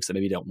less of folks that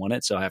maybe don't want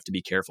it. So I have to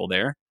be careful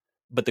there.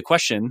 But the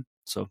question,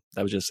 so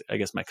that was just, I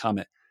guess, my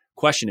comment.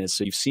 Question is,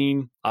 so you've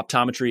seen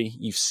optometry,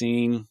 you've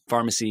seen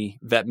pharmacy,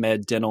 vet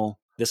med, dental,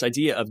 this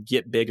idea of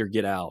get big or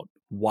get out.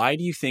 Why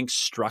do you think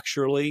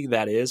structurally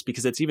that is?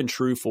 Because it's even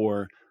true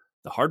for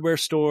the hardware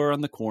store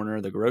on the corner,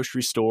 the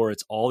grocery store,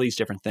 it's all these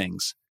different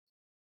things.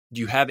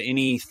 Do you have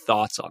any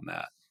thoughts on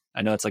that?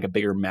 I know it's like a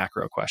bigger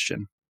macro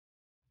question.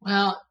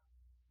 Well,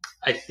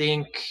 I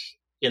think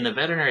in the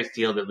veterinary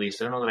field, at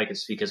least, I don't know that I could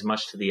speak as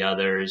much to the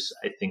others.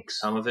 I think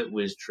some of it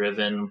was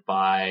driven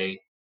by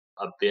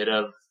a bit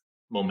of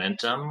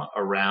momentum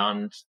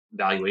around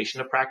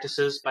valuation of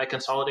practices by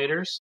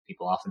consolidators.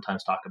 People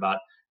oftentimes talk about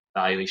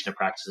valuation of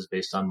practices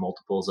based on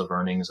multiples of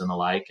earnings and the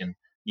like. And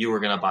you were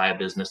going to buy a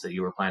business that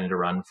you were planning to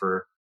run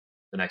for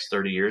the next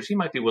 30 years. You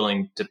might be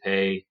willing to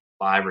pay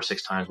 5 or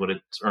 6 times what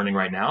it's earning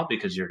right now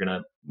because you're going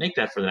to make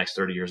that for the next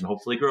 30 years and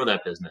hopefully grow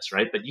that business,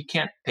 right? But you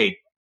can't pay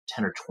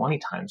 10 or 20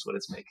 times what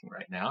it's making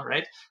right now,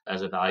 right?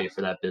 As a value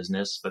for that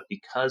business. But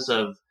because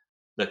of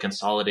the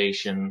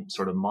consolidation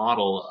sort of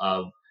model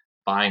of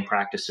buying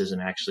practices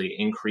and actually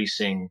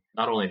increasing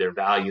not only their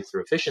value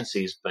through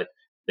efficiencies, but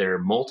their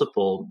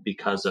multiple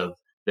because of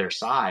their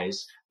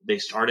size, they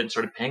started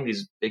sort of paying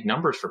these big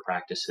numbers for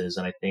practices.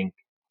 And I think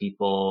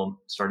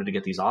people started to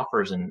get these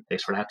offers and they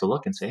sort of have to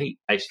look and say, hey,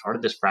 I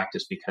started this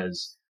practice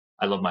because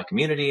I love my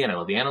community and I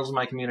love the animals in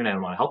my community and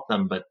I want to help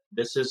them. But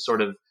this is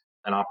sort of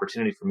an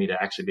opportunity for me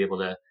to actually be able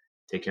to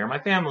take care of my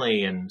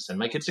family and send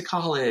my kids to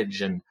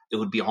college. And it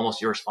would be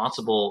almost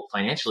irresponsible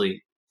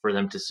financially for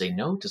them to say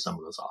no to some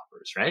of those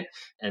offers, right?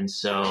 And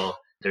so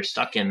they're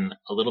stuck in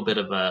a little bit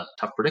of a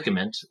tough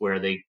predicament where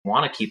they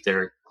want to keep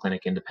their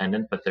clinic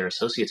independent, but their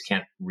associates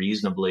can't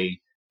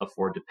reasonably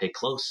afford to pay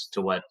close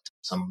to what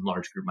some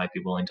large group might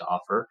be willing to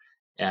offer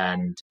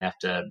and have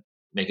to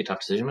make a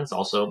tough decision.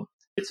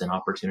 It's an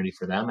opportunity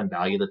for them and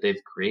value that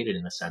they've created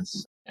in a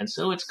sense. And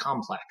so it's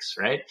complex,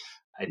 right?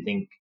 I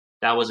think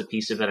that was a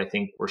piece of it. I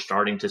think we're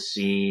starting to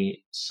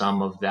see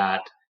some of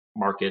that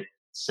market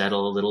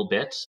settle a little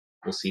bit.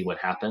 We'll see what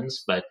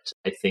happens. But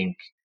I think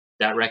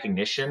that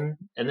recognition,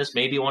 and this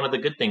may be one of the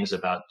good things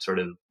about sort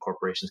of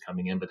corporations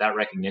coming in, but that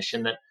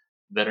recognition that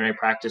veterinary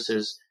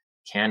practices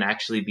can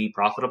actually be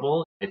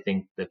profitable. I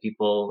think the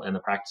people and the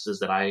practices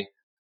that I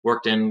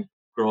worked in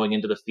growing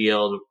into the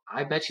field,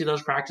 I bet you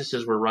those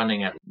practices were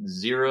running at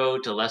 0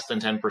 to less than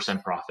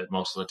 10% profit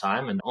most of the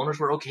time. And owners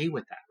were okay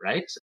with that,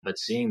 right? But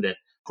seeing that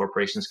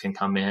corporations can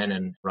come in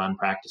and run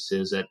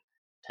practices at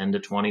 10 to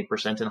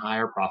 20% and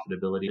higher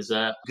profitability is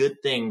a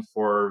good thing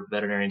for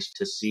veterinarians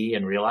to see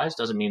and realize.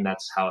 Doesn't mean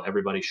that's how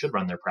everybody should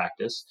run their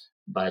practice,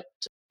 but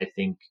I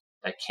think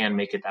that can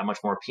make it that much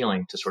more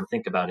appealing to sort of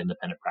think about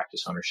independent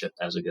practice ownership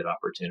as a good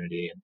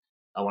opportunity. And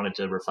I wanted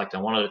to reflect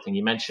on one other thing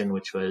you mentioned,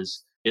 which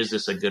was, is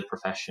this a good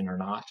profession or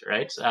not,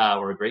 right?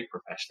 Or a great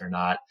profession or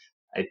not?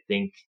 I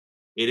think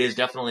it is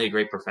definitely a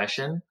great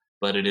profession,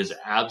 but it is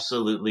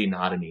absolutely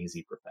not an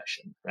easy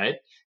profession, right?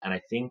 And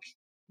I think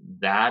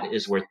that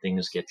is where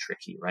things get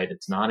tricky, right?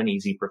 It's not an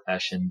easy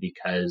profession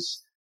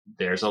because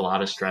there's a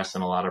lot of stress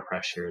and a lot of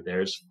pressure.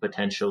 There's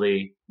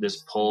potentially this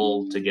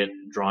pull to get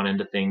drawn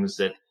into things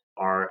that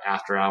are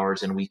after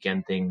hours and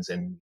weekend things.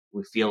 And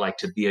we feel like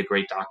to be a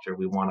great doctor,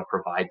 we want to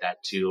provide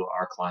that to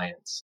our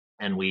clients.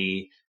 And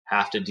we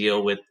have to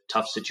deal with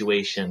tough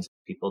situations,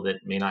 people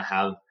that may not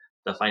have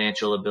the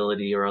financial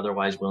ability or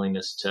otherwise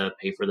willingness to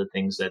pay for the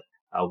things that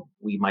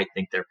we might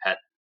think their pet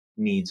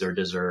needs or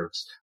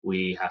deserves.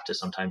 We have to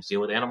sometimes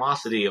deal with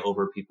animosity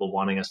over people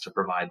wanting us to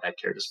provide that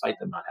care despite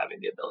them not having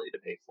the ability to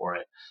pay for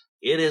it.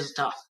 It is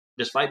tough.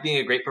 Despite being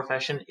a great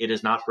profession, it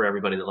is not for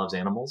everybody that loves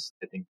animals.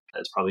 I think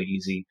that's probably an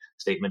easy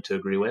statement to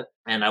agree with.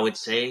 And I would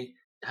say,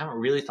 I haven't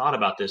really thought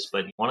about this,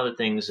 but one of the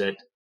things that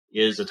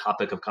is a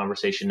topic of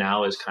conversation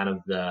now is kind of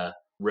the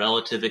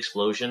relative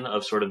explosion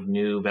of sort of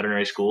new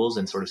veterinary schools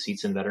and sort of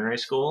seats in veterinary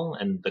school,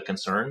 and the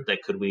concern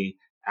that could we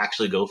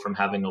actually go from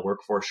having a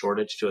workforce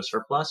shortage to a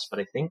surplus. But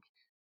I think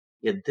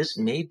this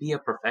may be a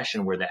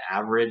profession where the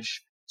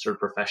average sort of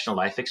professional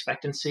life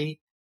expectancy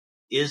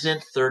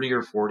isn't 30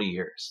 or 40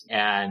 years.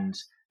 And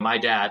my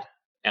dad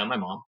and my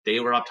mom, they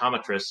were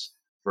optometrists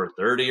for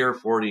 30 or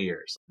 40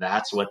 years.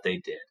 That's what they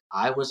did.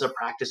 I was a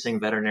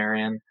practicing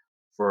veterinarian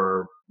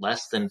for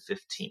less than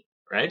 15,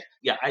 right?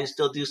 Yeah, I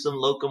still do some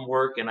locum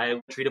work and I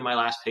treated my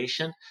last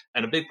patient.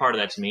 And a big part of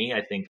that's me.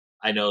 I think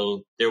I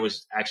know there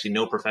was actually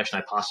no profession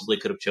I possibly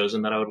could have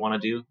chosen that I would want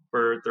to do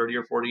for 30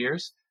 or 40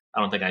 years.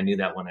 I don't think I knew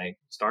that when I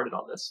started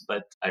all this,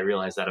 but I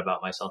realize that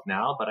about myself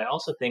now. But I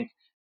also think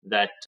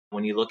that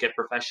when you look at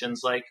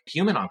professions like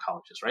human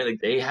oncologists, right?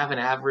 Like they have an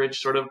average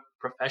sort of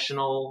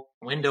professional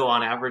window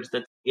on average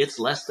that it's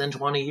less than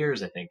 20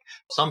 years, I think.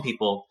 Some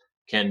people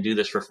can do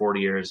this for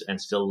 40 years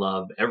and still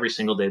love every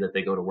single day that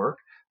they go to work.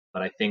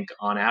 But I think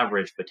on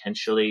average,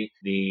 potentially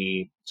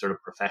the sort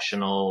of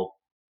professional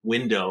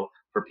window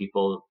for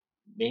people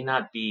may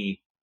not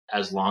be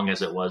as long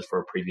as it was for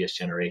a previous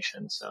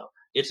generation. So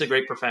it's a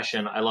great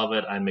profession. I love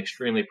it. I'm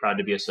extremely proud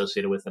to be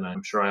associated with it. And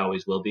I'm sure I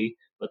always will be.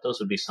 But those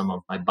would be some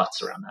of my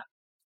butts around that.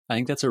 I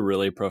think that's a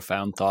really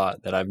profound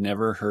thought that I've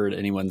never heard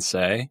anyone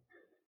say,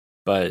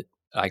 but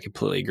I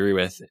completely agree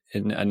with.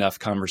 In enough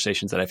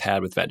conversations that I've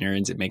had with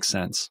veterinarians, it makes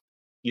sense.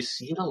 You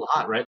see it a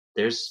lot, right?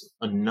 There's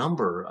a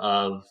number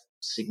of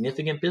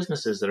significant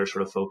businesses that are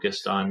sort of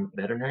focused on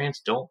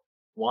veterinarians don't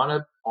want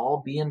to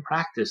all be in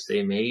practice.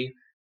 They may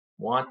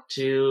want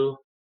to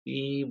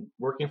be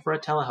working for a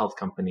telehealth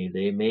company.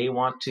 They may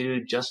want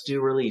to just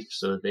do relief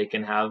so that they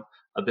can have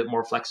a bit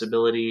more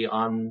flexibility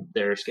on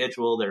their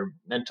schedule, their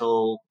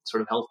mental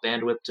sort of health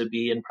bandwidth to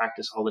be in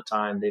practice all the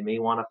time. They may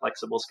want a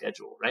flexible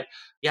schedule, right?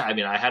 Yeah, I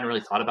mean, I hadn't really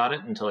thought about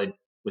it until I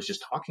was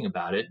just talking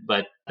about it,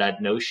 but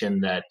that notion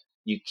that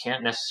you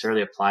can't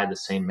necessarily apply the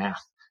same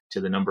math to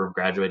the number of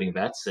graduating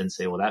vets and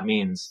say, well, that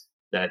means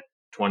that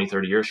 20,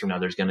 30 years from now,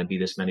 there's going to be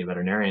this many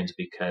veterinarians,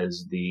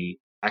 because the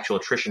actual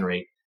attrition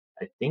rate,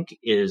 I think,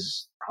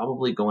 is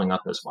probably going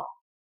up as well.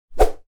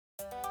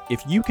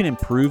 If you can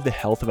improve the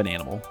health of an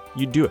animal,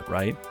 you do it,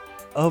 right?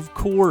 Of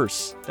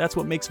course. That's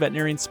what makes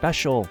veterinarians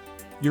special.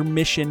 You're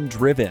mission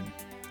driven.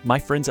 My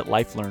friends at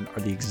LifeLearn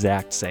are the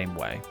exact same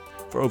way.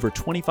 For over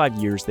 25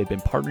 years, they've been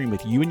partnering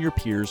with you and your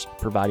peers,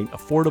 providing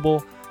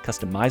affordable,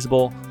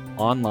 customizable,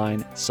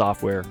 online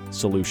software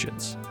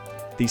solutions.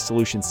 These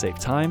solutions save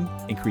time,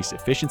 increase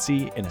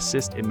efficiency, and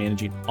assist in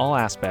managing all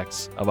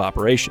aspects of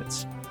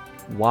operations.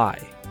 Why?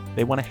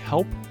 They want to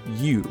help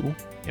you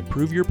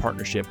improve your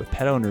partnership with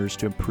pet owners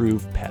to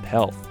improve pet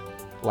health.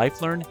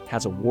 LifeLearn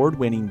has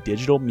award-winning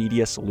digital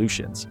media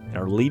solutions and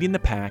are leading the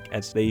pack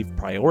as they've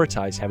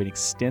prioritized having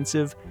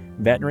extensive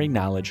veterinary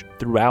knowledge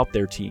throughout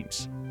their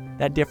teams.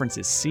 That difference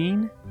is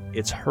seen,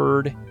 it's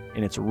heard,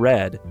 and it's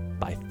read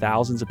by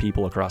thousands of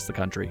people across the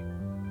country.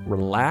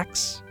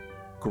 Relax,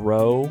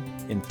 grow,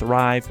 and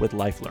thrive with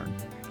LifeLearn.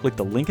 Click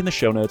the link in the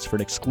show notes for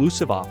an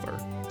exclusive offer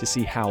to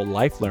see how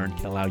LifeLearn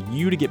can allow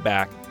you to get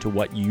back to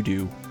what you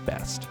do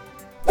best.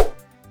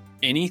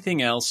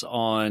 Anything else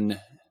on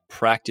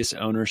practice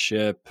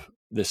ownership,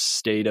 the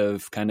state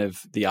of kind of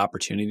the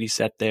opportunity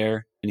set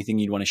there? Anything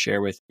you'd want to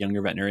share with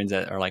younger veterinarians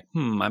that are like,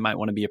 I might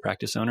want to be a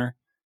practice owner?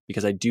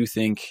 Because I do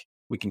think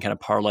we can kind of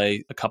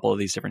parlay a couple of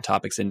these different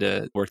topics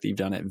into work that you've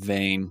done at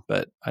Vein,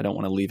 but I don't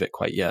want to leave it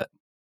quite yet.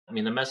 I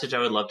mean, the message I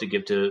would love to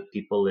give to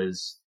people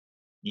is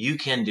you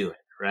can do it,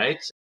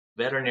 right?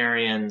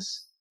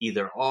 Veterinarians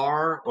either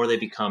are or they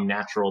become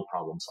natural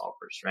problem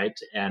solvers, right?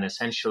 And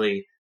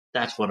essentially,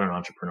 that's what an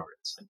entrepreneur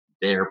is.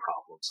 They're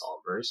problem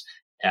solvers.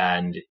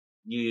 And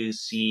you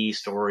see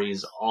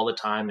stories all the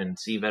time and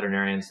see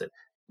veterinarians that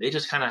they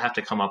just kind of have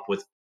to come up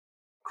with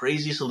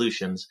crazy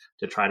solutions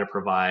to try to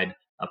provide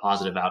a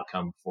positive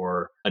outcome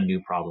for a new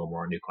problem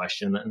or a new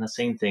question. And the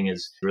same thing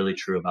is really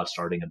true about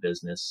starting a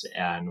business.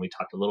 And we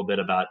talked a little bit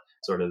about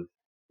sort of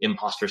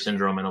imposter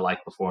syndrome and the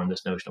like before, and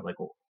this notion of like,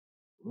 well,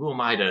 who am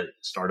I to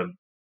start a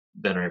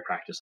veterinary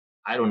practice?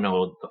 I don't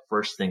know the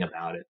first thing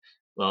about it.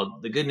 Well,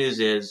 the good news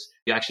is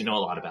you actually know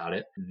a lot about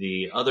it.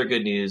 The other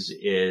good news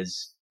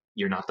is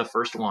you're not the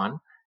first one.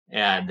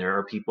 And there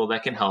are people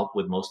that can help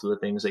with most of the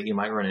things that you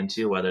might run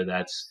into, whether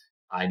that's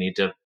I need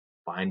to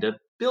find a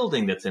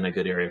building that's in a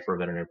good area for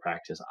veterinary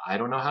practice. I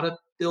don't know how to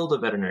build a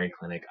veterinary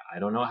clinic. I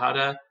don't know how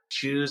to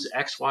choose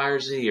X, Y, or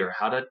Z, or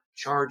how to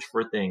charge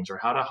for things, or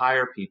how to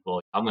hire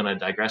people. I'm going to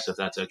digress if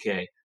that's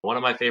okay. One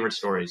of my favorite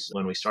stories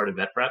when we started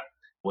Vet Prep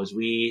was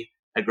we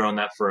had grown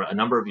that for a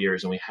number of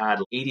years, and we had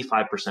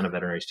 85% of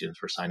veterinary students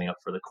were signing up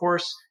for the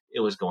course. It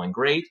was going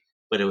great,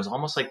 but it was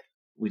almost like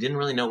we didn't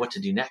really know what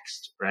to do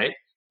next, right?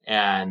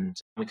 And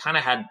we kind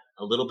of had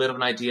a little bit of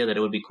an idea that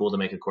it would be cool to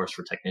make a course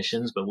for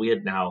technicians, but we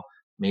had now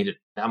made it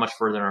that much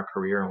further in our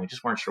career and we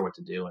just weren't sure what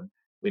to do. And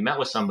we met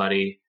with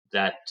somebody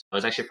that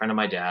was actually a friend of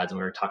my dad's, and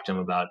we were talking to him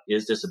about,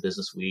 is this a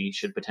business we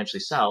should potentially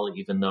sell,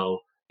 even though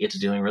it's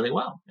doing really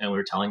well? And we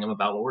were telling him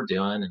about what we're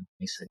doing. And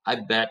he said, I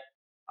bet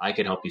I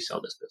could help you sell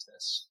this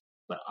business,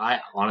 but I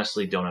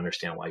honestly don't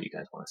understand why you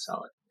guys want to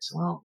sell it. I said,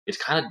 well, it's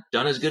kind of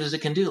done as good as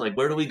it can do. Like,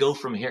 where do we go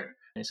from here?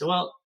 And I said,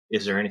 well,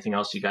 is there anything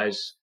else you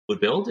guys would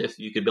build if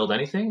you could build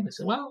anything? And I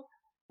said, well,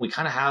 we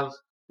kind of have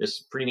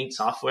this pretty neat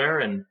software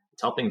and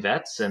it's helping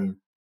vets, and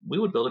we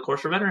would build a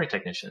course for veterinary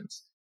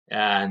technicians.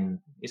 And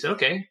he said,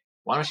 okay,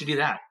 why don't you do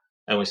that?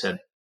 And we said,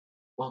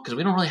 well, because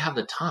we don't really have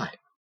the time.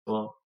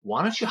 Well,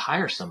 why don't you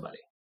hire somebody?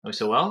 And we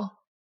said, well,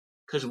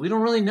 because we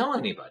don't really know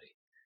anybody.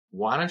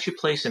 Why don't you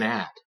place an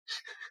ad?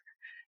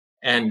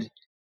 And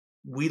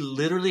we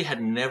literally had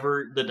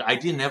the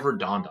idea never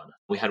dawned on us.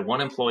 We had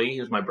one employee,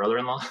 who was my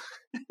brother-in-law,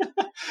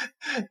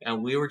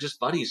 and we were just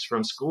buddies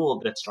from school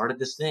that started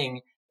this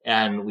thing.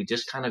 And we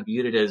just kind of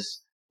viewed it as,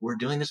 we're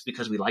doing this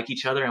because we like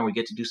each other and we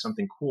get to do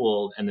something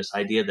cool. And this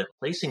idea that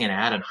placing an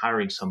ad and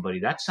hiring somebody,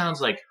 that sounds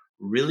like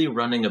really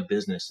running a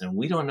business, and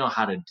we don't know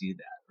how to do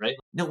that, right?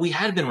 No, we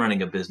had been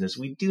running a business.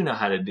 We do know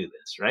how to do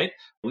this, right?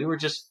 We were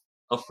just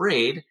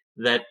afraid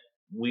that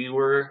we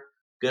were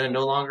going to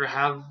no longer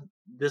have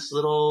this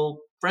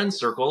little friend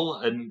circle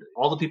and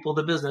all the people of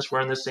the business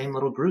were in the same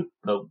little group.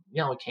 But,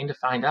 we came to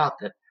find out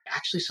that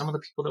actually some of the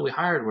people that we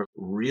hired were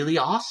really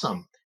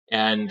awesome.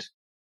 And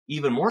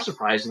even more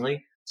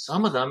surprisingly,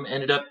 some of them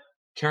ended up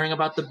caring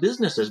about the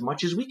business as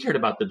much as we cared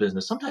about the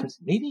business. Sometimes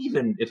maybe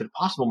even, if it's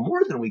possible,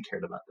 more than we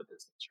cared about the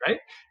business, right?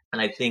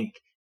 And I think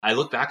I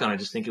look back on it, I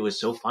just think it was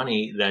so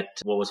funny that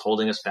what was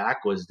holding us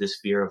back was this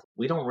fear of,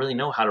 we don't really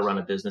know how to run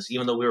a business,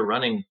 even though we were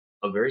running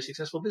a very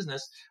successful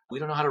business. We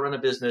don't know how to run a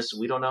business.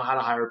 We don't know how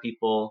to hire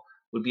people.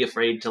 We'd be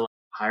afraid to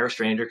hire a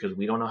stranger because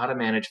we don't know how to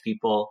manage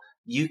people.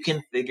 You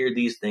can figure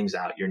these things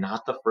out. You're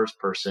not the first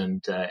person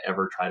to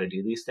ever try to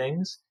do these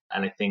things.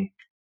 And I think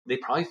they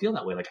probably feel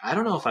that way. Like, I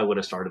don't know if I would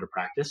have started a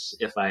practice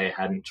if I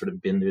hadn't sort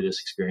of been through this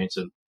experience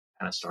of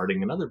kind of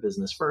starting another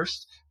business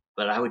first.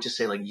 But I would just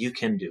say, like, you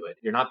can do it.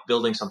 You're not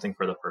building something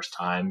for the first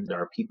time. There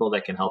are people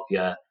that can help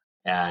you,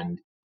 and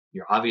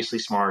you're obviously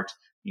smart.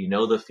 You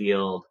know the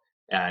field,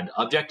 and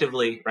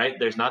objectively, right,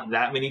 there's not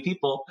that many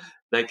people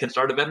that can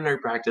start a veterinary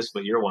practice,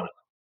 but you're one of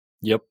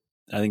them. Yep.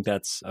 I think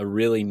that's a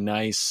really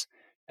nice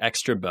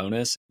extra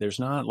bonus. There's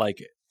not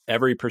like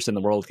every person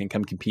in the world can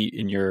come compete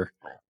in your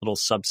little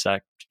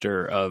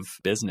subsector of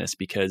business,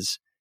 because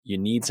you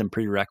need some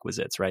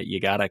prerequisites, right? You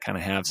got to kind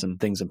of have some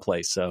things in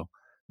place. So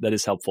that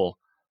is helpful.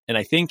 And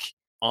I think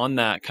on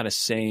that kind of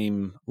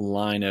same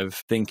line of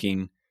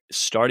thinking,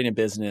 starting a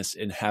business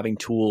and having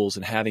tools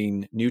and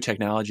having new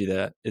technology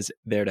that is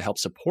there to help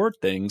support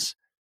things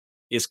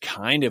is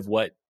kind of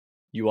what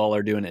you all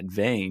are doing at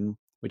Vein,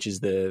 which is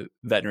the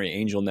Veterinary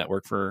Angel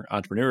Network for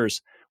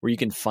entrepreneurs, where you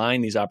can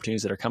find these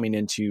opportunities that are coming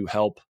in to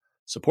help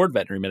support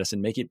veterinary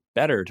medicine, make it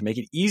better, to make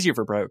it easier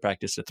for private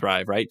practice to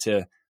thrive, right?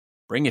 To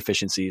bring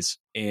efficiencies.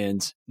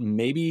 And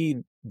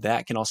maybe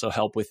that can also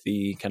help with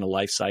the kind of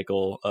life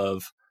cycle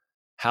of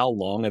how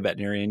long a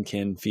veterinarian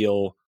can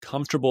feel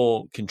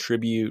comfortable,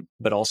 contribute,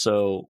 but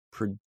also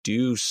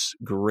produce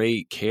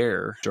great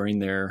care during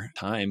their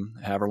time,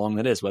 however long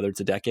that is, whether it's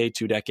a decade,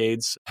 2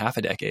 decades, half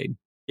a decade.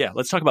 Yeah,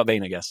 let's talk about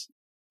Vein, I guess.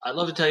 I'd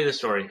love to tell you the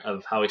story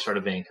of how we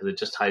started Vein, because it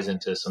just ties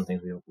into some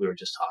things we were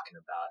just talking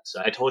about.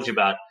 So I told you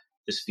about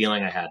this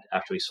feeling I had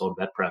after we sold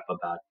Vet Prep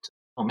about,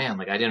 oh man,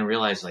 like I didn't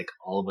realize like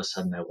all of a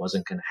sudden I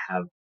wasn't going to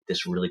have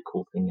this really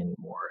cool thing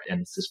anymore.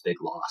 And it's this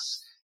big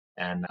loss.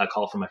 And a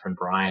call from my friend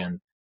Brian,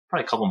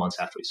 probably a couple months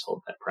after we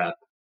sold Vet Prep,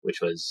 which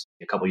was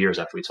a couple years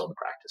after we sold the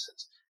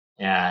practices.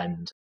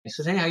 And he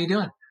says, hey, how you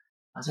doing?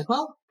 I was like,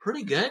 well,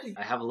 pretty good.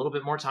 I have a little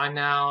bit more time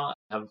now.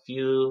 I have a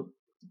few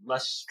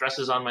less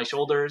stresses on my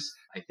shoulders.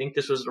 I think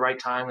this was the right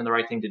time and the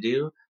right thing to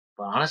do.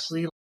 But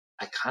honestly,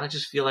 I kind of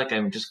just feel like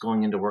I'm just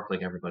going into work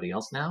like everybody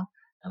else now.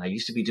 And I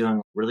used to be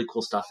doing really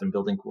cool stuff and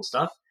building cool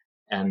stuff.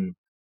 And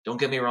don't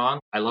get me wrong,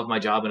 I love my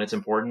job and it's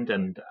important.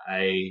 And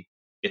I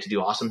get to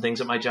do awesome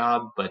things at my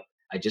job. But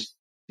I just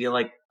feel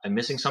like I'm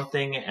missing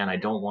something. And I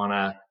don't want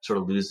to sort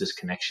of lose this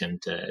connection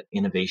to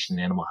innovation,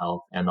 animal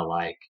health, and the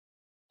like.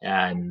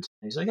 And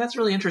he's like, that's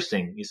really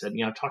interesting. He said,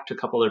 I've talked to a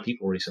couple other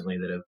people recently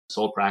that have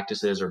sold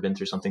practices or been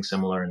through something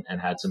similar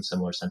and had some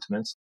similar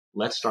sentiments.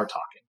 Let's start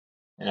talking.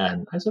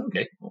 And I said,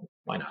 okay, well,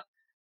 why not?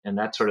 And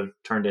that sort of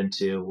turned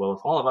into, well, if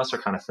all of us are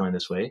kind of feeling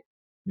this way,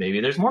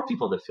 maybe there's more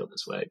people that feel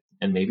this way.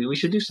 And maybe we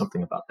should do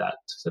something about that.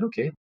 So I said,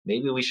 okay,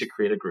 maybe we should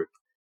create a group.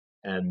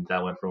 And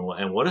that went from,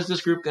 and what is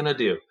this group going to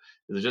do?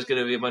 Is it just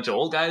going to be a bunch of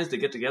old guys to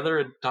get together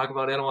and talk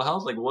about animal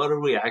health? Like, what are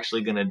we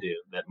actually going to do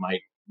that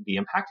might be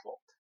impactful?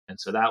 And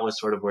so that was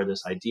sort of where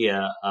this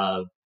idea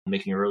of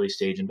making early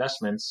stage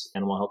investments,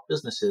 animal health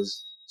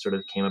businesses sort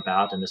of came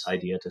about, and this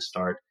idea to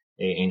start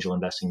a angel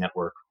investing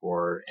network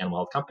for animal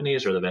health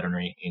companies, or the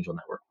Veterinary Angel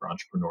Network for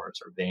Entrepreneurs,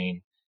 or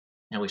VAIN.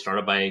 And we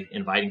started by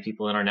inviting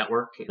people in our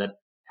network that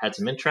had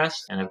some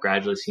interest and have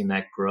gradually seen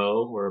that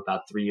grow. We're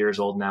about 3 years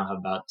old now, have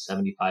about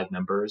 75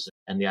 members.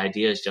 And the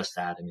idea is just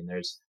that. I mean,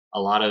 there's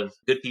a lot of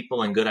good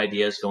people and good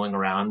ideas going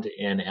around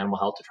in animal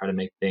health to try to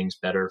make things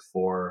better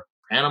for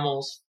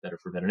animals, better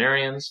for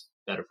veterinarians,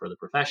 better for the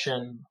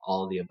profession,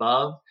 all of the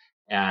above.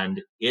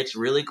 And it's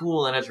really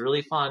cool and it's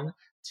really fun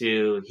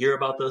to hear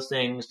about those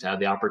things, to have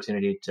the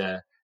opportunity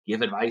to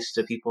give advice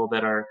to people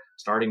that are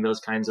starting those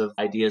kinds of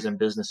ideas and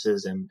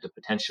businesses, and to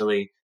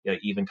potentially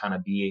even kind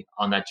of be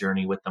on that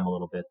journey with them a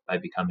little bit by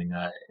becoming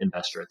an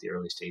investor at the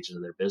early stages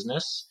of their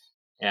business.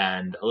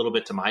 And a little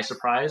bit to my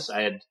surprise,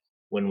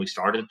 when we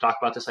started to talk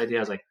about this idea,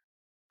 I was like,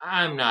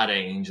 I'm not an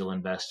angel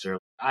investor.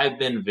 I've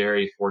been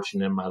very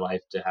fortunate in my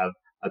life to have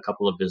a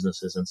couple of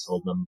businesses and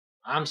sold them.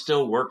 I'm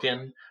still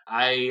working.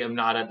 I am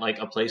not at like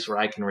a place where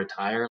I can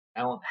retire.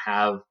 I don't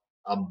have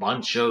a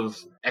bunch of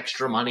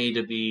extra money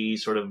to be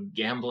sort of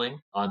gambling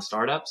on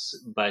startups.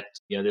 But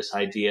this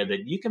idea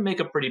that you can make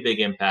a pretty big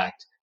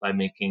impact by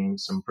making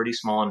some pretty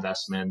small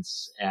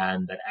investments,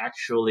 and that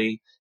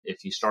actually,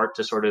 if you start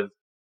to sort of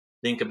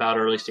think about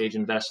early stage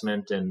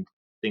investment and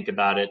think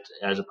about it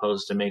as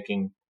opposed to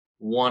making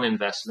one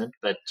investment,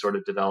 but sort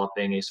of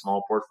developing a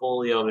small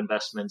portfolio of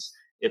investments,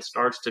 it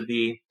starts to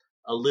be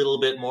a little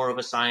bit more of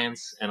a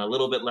science and a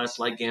little bit less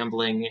like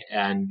gambling.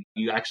 And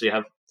you actually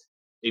have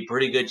a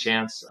pretty good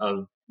chance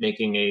of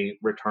making a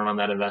return on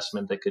that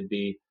investment that could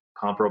be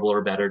comparable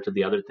or better to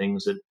the other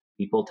things that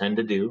people tend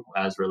to do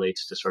as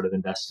relates to sort of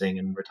investing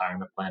and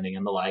retirement planning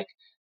and the like.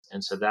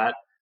 And so that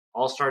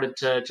all started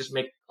to just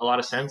make a lot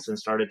of sense and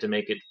started to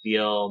make it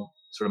feel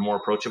sort of more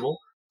approachable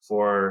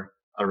for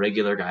a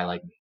regular guy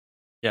like me.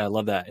 Yeah, I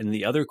love that. And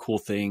the other cool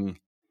thing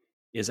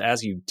is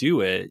as you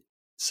do it,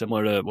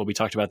 similar to what we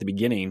talked about at the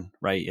beginning,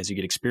 right? As you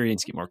get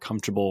experience, get more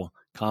comfortable,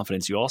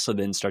 confidence, you also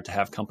then start to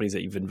have companies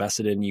that you've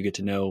invested in, you get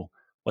to know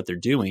what they're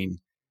doing.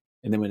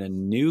 And then when a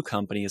new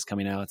company is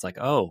coming out, it's like,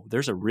 oh,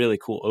 there's a really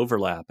cool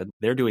overlap and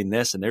they're doing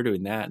this and they're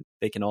doing that.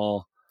 They can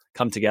all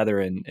come together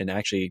and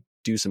actually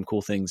do some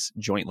cool things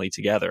jointly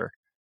together.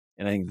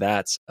 And I think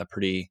that's a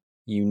pretty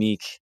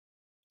unique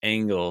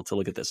angle to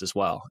look at this as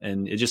well.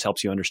 And it just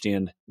helps you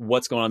understand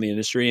what's going on in the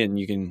industry, and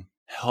you can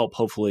help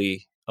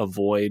hopefully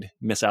avoid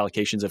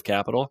misallocations of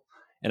capital.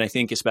 And I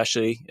think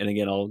especially, and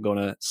again, I'll go on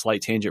a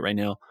slight tangent right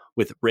now,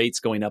 with rates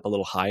going up a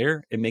little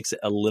higher, it makes it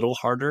a little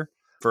harder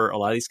for a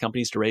lot of these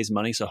companies to raise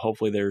money. So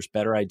hopefully there's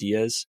better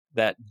ideas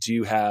that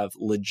do have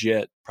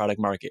legit product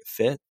market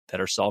fit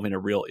that are solving a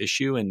real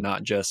issue, and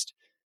not just,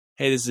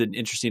 hey, this is an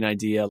interesting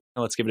idea,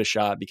 let's give it a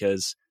shot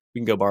because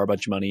we can go borrow a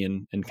bunch of money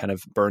and kind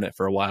of burn it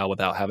for a while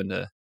without having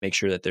to make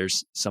sure that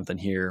there's something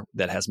here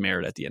that has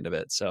merit at the end of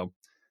it. So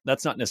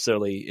that's not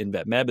necessarily in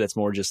vet med, but that's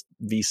more just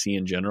VC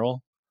in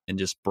general and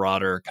just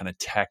broader kind of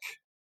tech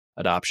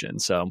adoption.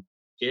 So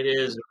it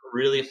is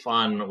really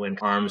fun when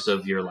arms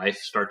of your life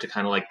start to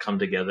kind of like come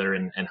together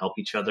and help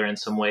each other in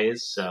some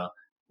ways. So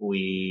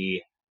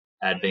we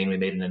at Bain, we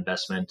made an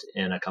investment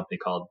in a company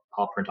called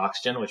Paw Print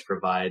Oxygen, which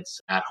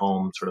provides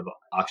at-home sort of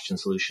oxygen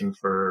solution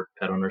for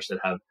pet owners that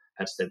have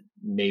pets that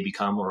may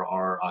become or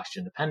are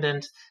oxygen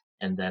dependent.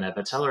 And then at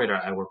Vetcelerator,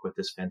 I work with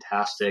this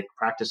fantastic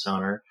practice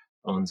owner,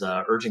 owns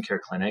a urgent care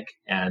clinic,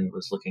 and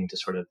was looking to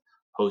sort of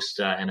host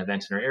an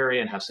event in our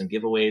area and have some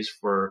giveaways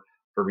for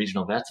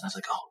regional vets. And I was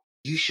like, oh,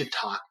 you should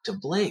talk to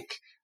Blake.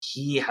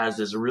 He has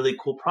this really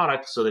cool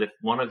product so that if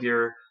one of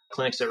your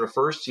clinics that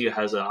refers to you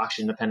has an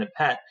oxygen dependent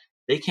pet,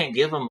 they can't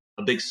give them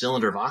a big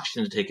cylinder of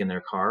oxygen to take in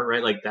their car,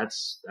 right? Like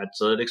that's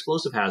an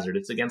explosive hazard.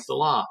 It's against the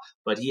law.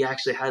 But he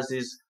actually has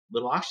these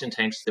little oxygen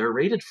tanks. They're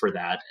rated for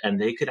that. And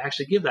they could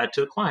actually give that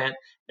to a client,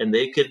 and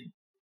they could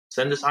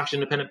send this oxygen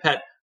dependent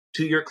pet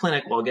to your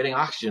clinic while getting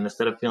oxygen,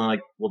 instead of feeling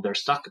like, well, they're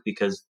stuck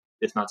because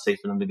it's not safe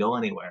for them to go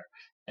anywhere.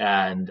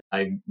 And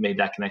I made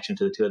that connection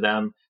to the two of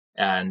them,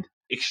 and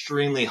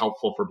extremely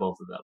helpful for both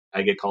of them.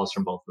 I get calls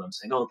from both of them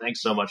saying, oh,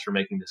 thanks so much for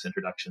making this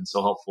introduction.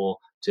 So helpful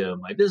to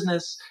my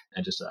business,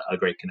 and just a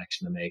great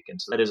connection to make.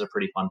 And so that is a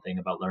pretty fun thing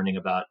about learning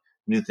about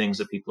new things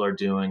that people are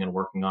doing and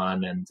working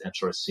on, and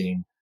sort of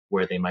seeing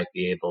where they might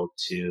be able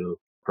to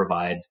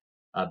provide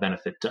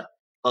benefit to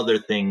other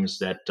things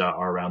that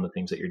are around the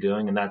things that you're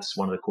doing. And that's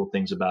one of the cool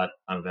things about,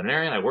 I'm a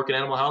veterinarian, I work in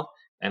animal health,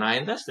 and I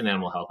invest in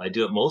animal health. I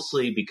do it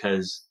mostly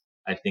because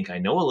I think I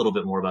know a little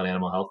bit more about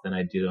animal health than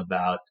I do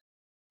about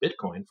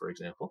Bitcoin, for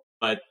example.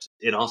 But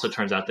it also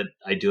turns out that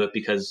I do it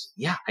because,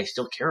 I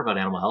still care about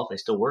animal health. I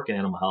still work in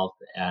animal health,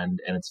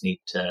 and it's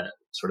neat to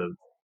sort of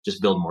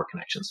just build more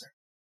connections there.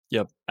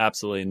 Yep,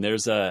 absolutely. And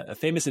there's a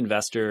famous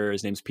investor,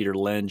 his name's Peter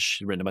Lynch,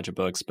 he's written a bunch of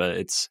books, but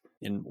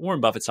and Warren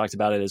Buffett's talked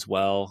about it as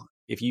well.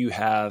 If you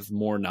have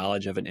more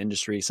knowledge of an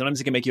industry,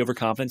 sometimes it can make you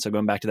overconfident. So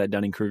going back to that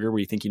Dunning-Kruger where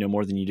you think you know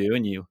more than you do,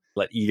 and you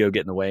let ego get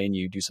in the way and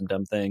you do some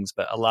dumb things.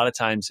 But a lot of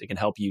times it can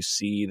help you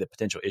see the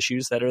potential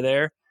issues that are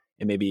there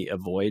and maybe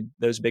avoid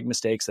those big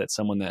mistakes that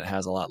someone that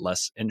has a lot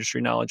less industry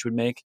knowledge would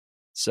make.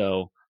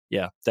 So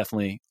yeah,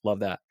 definitely love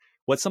that.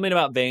 What's something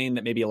about Bain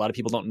that maybe a lot of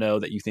people don't know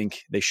that you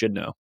think they should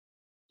know?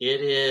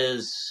 It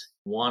is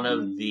one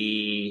of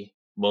the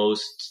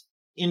most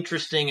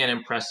interesting and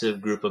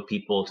impressive group of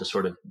people to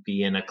sort of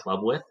be in a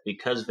club with,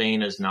 because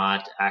Vein is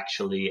not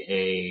actually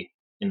a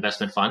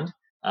investment fund.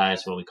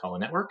 It's what we call a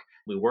network.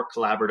 We work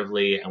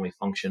collaboratively and we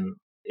function.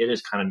 It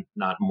is kind of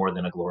not more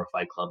than a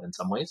glorified club in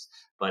some ways,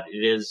 but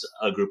it is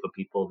a group of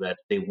people that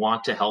they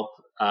want to help.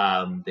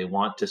 They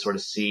want to sort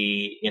of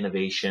see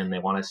innovation. They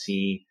want to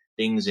see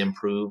things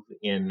improve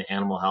in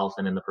animal health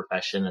and in the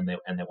profession, and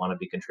they want to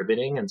be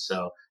contributing. And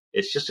so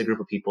it's just a group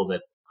of people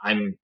that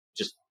I'm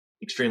just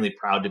extremely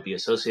proud to be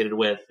associated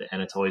with.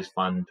 And it's always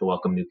fun to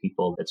welcome new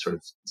people that sort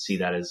of see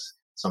that as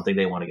something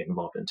they want to get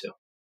involved into.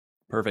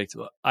 Perfect.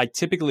 Well, I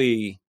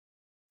typically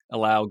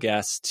allow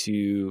guests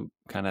to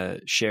kind of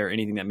share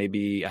anything that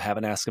maybe I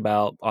haven't asked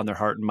about on their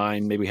heart and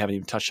mind. Maybe we haven't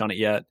even touched on it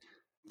yet.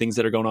 Things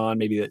that are going on,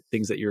 maybe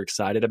things that you're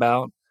excited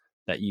about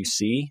that you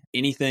see.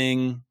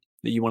 Anything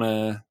that you want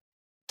to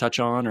touch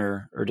on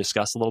or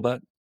discuss a little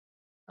bit?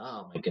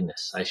 Oh my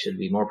goodness. I should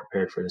be more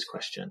prepared for this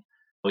question.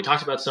 We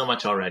talked about so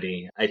much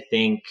already. I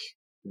think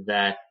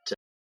I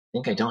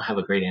don't have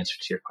a great answer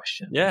to your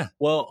question. Yeah.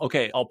 Well,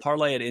 okay. I'll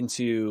parlay it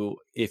into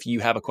if you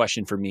have a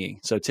question for me.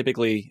 So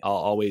typically I'll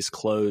always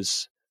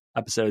close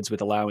episodes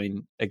with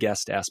allowing a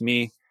guest to ask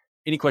me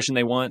any question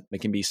they want.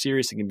 It can be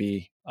serious. It can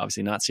be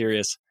obviously not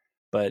serious,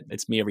 but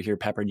it's me over here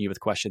peppering you with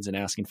questions and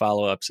asking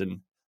follow-ups.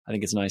 And I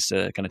think it's nice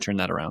to kind of turn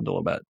that around a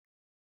little bit.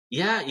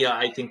 Yeah.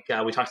 I think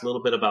we talked a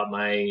little bit about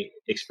my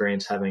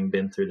experience having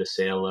been through the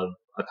sale of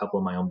a couple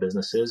of my own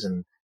businesses.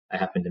 And I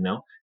happen to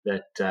know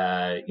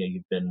that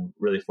you've been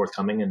really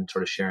forthcoming and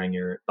sort of sharing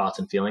your thoughts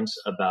and feelings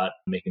about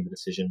making the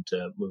decision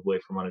to move away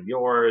from one of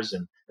yours.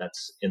 And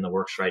that's in the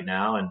works right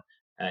now. And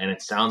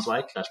it sounds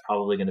like that's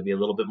probably going to be a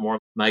little bit more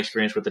my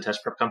experience with the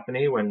test prep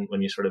company when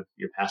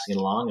you're passing it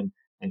along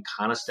and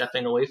kind of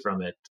stepping away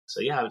from it.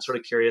 So yeah, I'm sort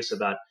of curious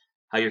about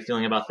how you're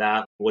feeling about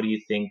that. What do you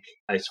think?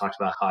 I talked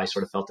about how I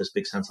sort of felt this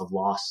big sense of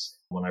loss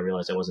when I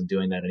realized I wasn't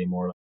doing that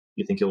anymore.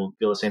 You think you'll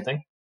feel the same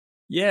thing?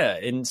 Yeah.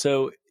 And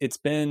so it's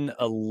been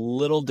a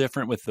little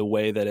different with the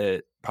way that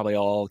it probably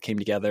all came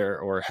together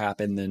or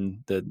happened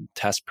than the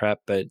test prep.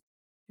 But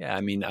yeah,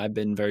 I mean, I've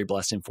been very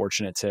blessed and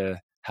fortunate to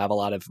have a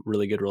lot of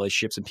really good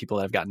relationships and people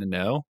that I've gotten to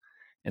know.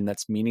 And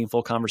that's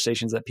meaningful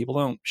conversations that people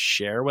don't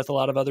share with a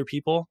lot of other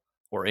people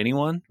or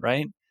anyone,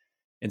 right?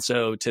 And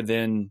so to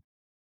then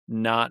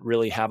not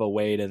really have a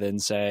way to then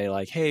say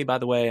like, hey, by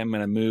the way, I'm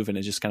going to move. And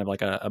it's just kind of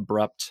like a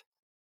abrupt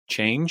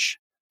change.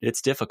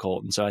 It's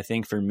difficult. And so I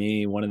think for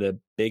me, one of the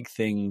big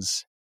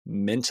things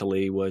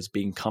mentally was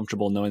being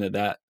comfortable knowing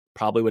that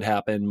probably would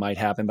happen, might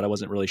happen, but I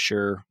wasn't really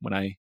sure when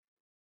I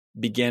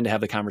began to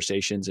have the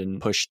conversations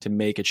and push to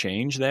make a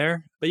change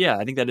there. But yeah,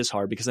 I think that is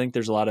hard because I think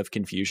there's a lot of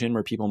confusion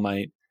where people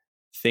might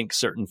think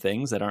certain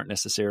things that aren't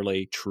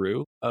necessarily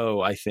true.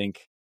 Oh, I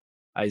think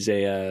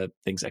Isaiah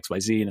thinks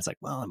XYZ. And it's like,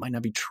 well, it might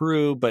not be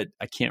true, but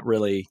I can't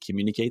really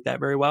communicate that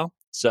very well.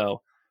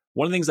 So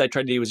one of the things I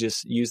tried to do was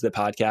just use the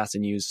podcast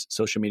and use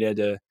social media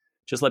to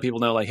just let people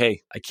know like,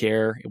 hey, I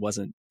care. It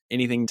wasn't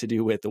anything to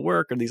do with the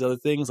work or these other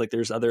things. Like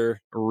there's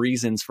other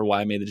reasons for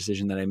why I made the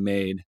decision that I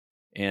made.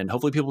 And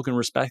hopefully people can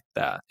respect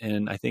that.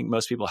 And I think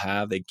most people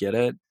they get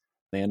it.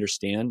 They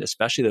understand,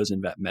 especially those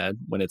in vet med,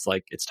 when it's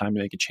like, it's time to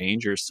make a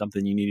change or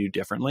something you need to do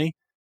differently.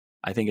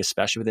 I think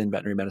especially within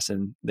veterinary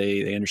medicine,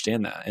 they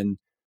understand that. And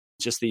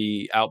just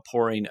the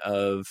outpouring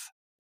of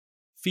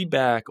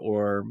feedback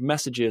or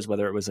messages,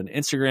 whether it was an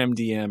Instagram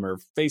DM or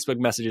Facebook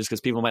messages,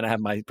 because people might not have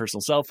my personal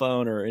cell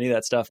phone or any of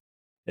that stuff.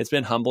 It's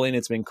been humbling.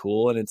 It's been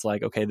cool. And it's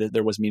like, okay,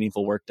 there was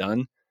meaningful work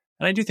done.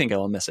 And I do think I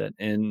will miss it.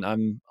 And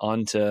I'm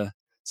on to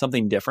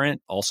something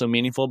different, also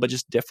meaningful, but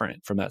just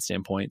different from that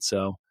standpoint.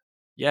 So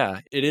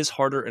yeah, it is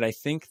harder. And I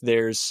think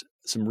there's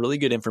some really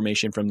good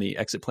information from the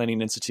Exit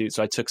Planning Institute.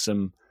 So I took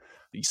some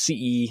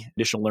CE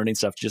additional learning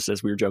stuff, just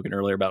as we were joking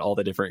earlier about all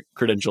the different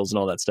credentials and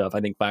all that stuff.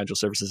 I think Financial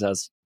Services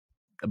has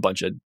a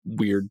bunch of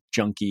weird,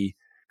 junky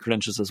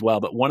credentials as well.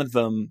 But one of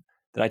them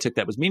that I took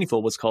that was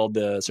meaningful was called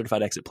the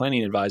Certified Exit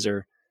Planning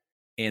Advisor.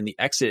 And the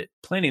Exit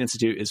Planning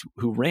Institute is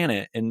who ran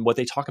it. And what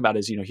they talk about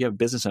is, you have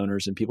business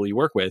owners and people you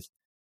work with,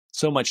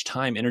 so much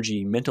time,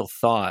 energy, mental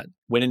thought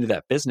went into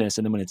that business.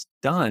 And then when it's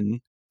done,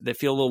 they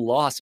feel a little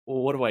lost.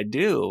 Well, what do I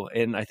do?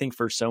 And I think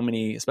for so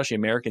many, especially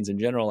Americans in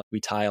general,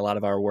 we tie a lot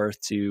of our worth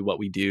to what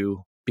we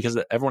do because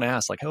everyone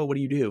asks like, oh, what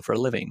do you do for a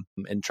living?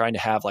 And trying to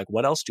have like,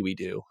 what else do we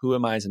do? Who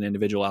am I as an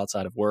individual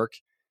outside of work?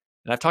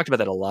 And I've talked about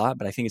that a lot,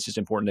 but I think it's just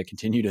important to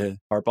continue to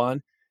harp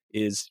on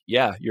is,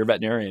 yeah, you're a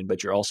veterinarian,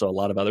 but you're also a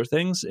lot of other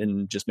things.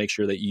 And just make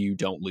sure that you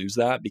don't lose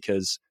that,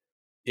 because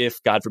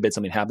if God forbid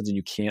something happens and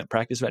you can't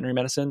practice veterinary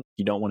medicine,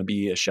 you don't want to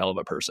be a shell of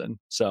a person.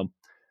 So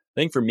I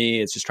think for me,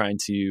 it's just trying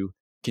to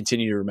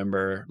continue to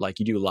remember, like,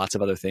 you do lots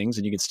of other things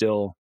and you can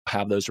still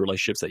have those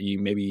relationships that you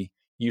maybe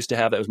used to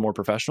have that was more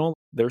professional.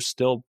 There's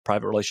still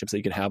private relationships that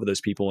you can have with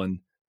those people. And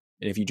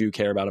if you do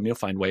care about them, you'll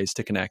find ways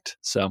to connect.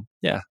 So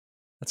yeah,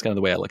 that's kind of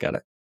the way I look at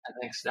it.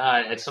 Thanks.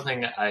 It's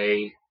something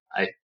I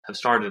have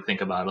started to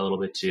think about a little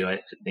bit too. I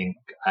think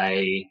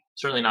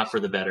certainly not for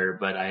the better,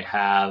 but I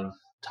have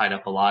tied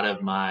up a lot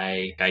of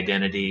my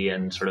identity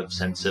and sort of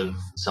sense of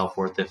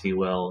self-worth, if you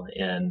will,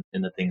 in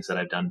the things that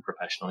I've done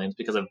professionally. And it's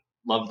because I've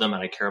love them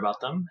and I care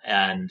about them.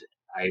 And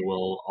I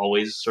will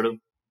always sort of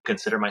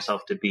consider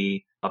myself to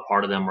be a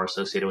part of them or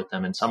associated with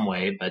them in some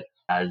way. But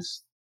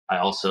as I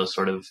also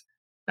sort of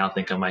now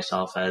think of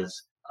myself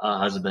as a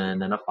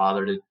husband and a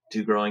father to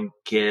two growing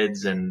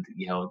kids, and,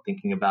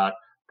 thinking about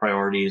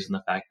priorities and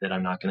the fact that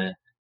I'm not going to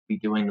be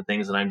doing the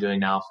things that I'm doing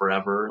now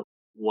forever.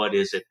 What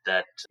is it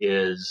that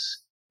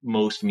is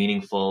most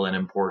meaningful and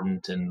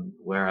important, and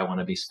where I want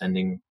to be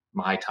spending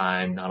my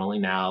time, not only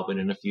now, but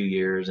in a few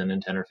years and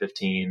in 10 or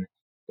 15,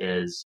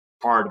 is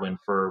hard when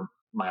for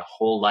my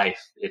whole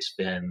life it's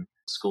been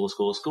school,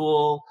 school,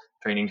 school,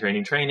 training,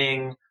 training,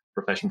 training,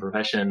 profession,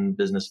 profession,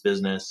 business,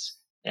 business.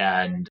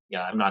 And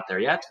yeah, I'm not there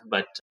yet,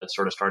 but it's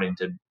sort of starting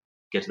to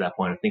get to that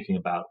point of thinking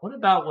about, what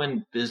about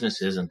when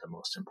business isn't the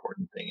most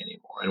important thing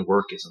anymore and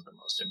work isn't the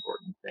most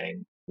important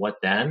thing? What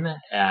then?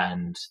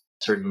 And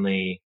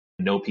certainly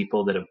know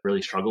people that have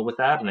really struggled with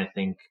that. And I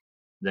think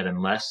that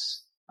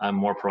unless I'm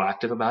more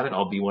proactive about it,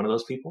 I'll be one of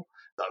those people.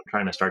 So I'm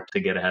trying to start to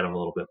get ahead of a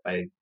little bit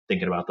by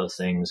thinking about those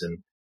things and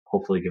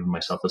hopefully giving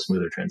myself a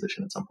smoother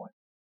transition at some point.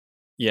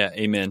 Yeah,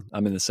 amen.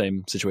 I'm in the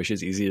same situation.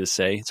 It's easy to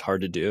say, it's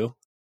hard to do.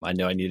 I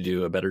know I need to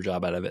do a better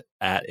job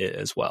at it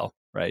as well,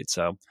 right?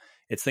 So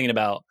it's thinking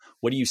about,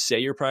 what do you say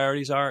your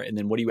priorities are, and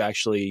then what do you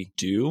actually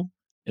do?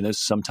 And those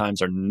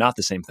sometimes are not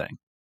the same thing.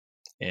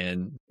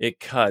 And it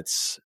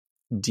cuts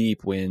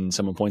deep when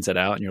someone points that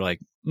out and you're like,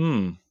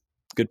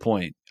 good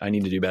point. I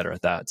need to do better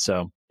at that.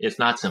 So it's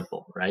not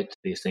simple, right?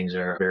 These things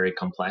are very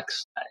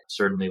complex. I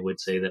certainly would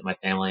say that my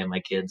family and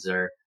my kids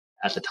are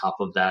at the top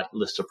of that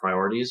list of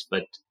priorities,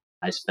 but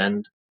I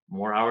spend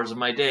more hours of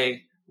my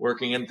day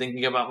working and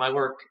thinking about my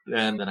work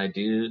than I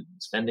do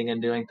spending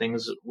and doing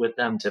things with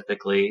them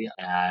typically.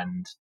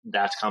 And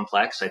that's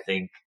complex.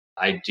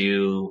 I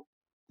do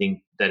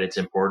think that it's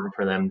important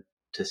for them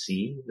to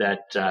see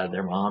that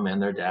their mom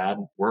and their dad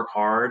work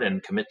hard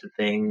and commit to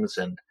things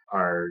and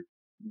are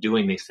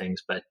doing these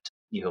things, but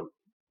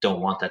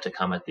don't want that to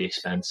come at the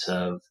expense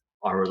of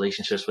our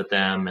relationships with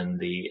them and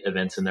the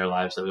events in their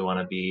lives that we want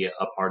to be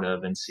a part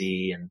of and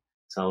see and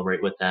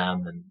celebrate with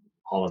them and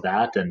all of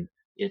that. And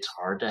it's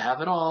hard to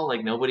have it all.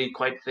 Like, nobody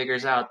quite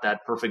figures out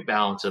that perfect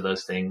balance of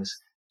those things.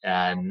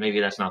 And maybe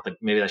that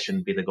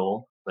shouldn't be the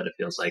goal, but it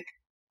feels like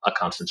a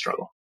constant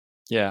struggle.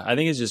 Yeah, I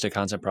think it's just a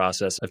constant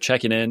process of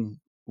checking in,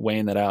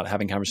 weighing that out,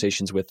 having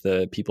conversations with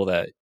the people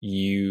that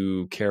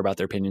you care about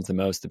their opinions the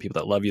most, the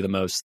people that love you the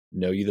most,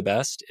 know you the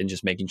best, and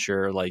just making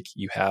sure like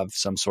you have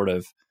some sort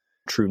of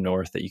true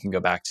north that you can go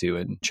back to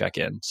and check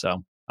in.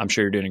 So I'm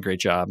sure you're doing a great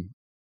job.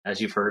 As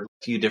you've heard,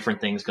 a few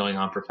different things going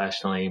on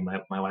professionally.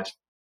 My wife's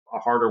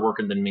harder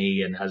working than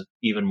me and has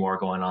even more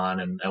going on.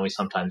 And we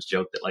sometimes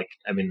joke that,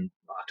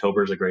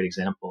 October is a great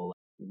example.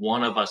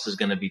 One of us is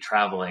going to be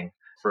traveling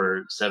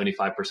for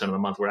 75% of the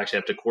month. We're actually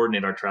have to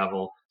coordinate our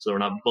travel so we're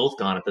not both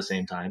gone at the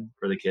same time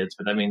for the kids.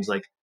 But that means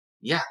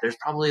there's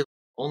probably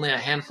only a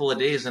handful of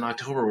days in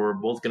October where we're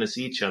both going to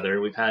see each other.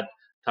 We've had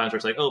times where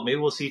it's like, oh, maybe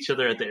we'll see each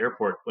other at the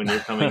airport when you're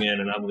coming in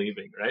and I'm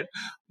leaving, right?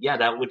 Yeah,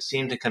 that would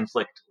seem to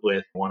conflict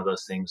with one of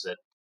those things that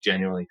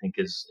genuinely think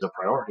is a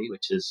priority,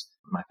 which is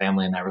my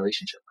family and that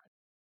relationship.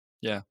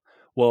 Yeah.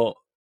 Well,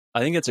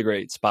 I think it's a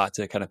great spot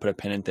to kind of put a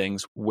pin in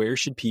things. Where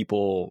should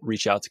people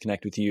reach out to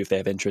connect with you if they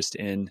have interest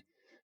in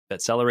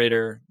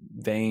Vetcelerator,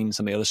 Vein,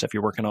 some of the other stuff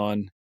you're working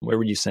on? Where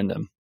would you send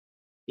them?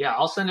 Yeah,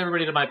 I'll send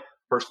everybody to my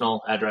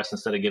personal address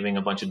instead of giving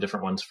a bunch of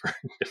different ones for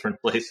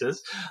different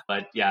places.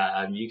 But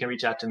yeah, you can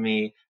reach out to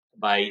me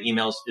by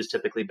emails is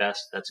typically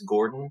best. That's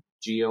Gordon,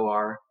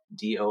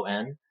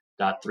 GORDON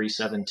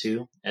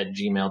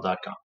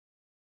 .372@gmail.com.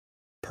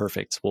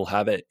 Perfect. We'll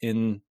have it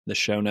in the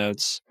show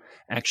notes.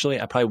 Actually,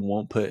 I probably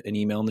won't put an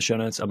email in the show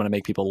notes. I'm going to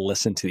make people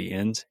listen to the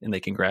end and they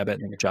can grab it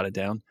and jot it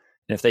down.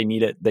 And if they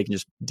need it, they can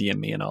just DM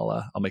me and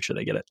I'll make sure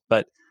they get it.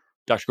 But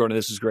Dr. Gordon,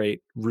 this was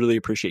great. Really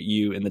appreciate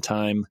you and the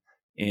time.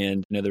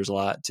 And I know there's a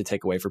lot to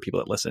take away for people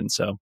that listen.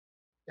 So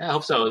yeah, I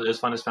hope so. It was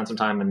fun to spend some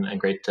time and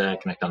great to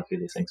connect on a few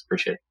of these things.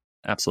 Appreciate it.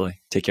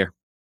 Absolutely. Take care.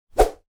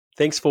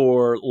 Thanks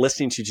for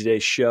listening to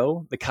today's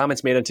show. The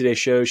comments made on today's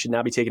show should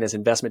not be taken as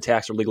investment,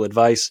 tax, or legal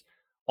advice.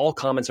 All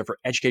comments are for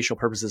educational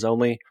purposes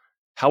only.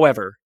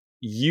 However,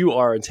 you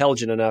are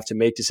intelligent enough to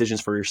make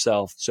decisions for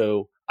yourself.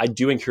 So I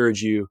do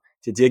encourage you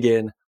to dig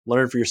in,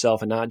 learn for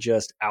yourself, and not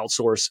just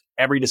outsource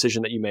every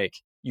decision that you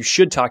make. You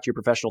should talk to your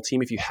professional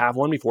team if you have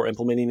one before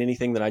implementing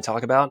anything that I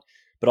talk about,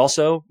 but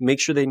also make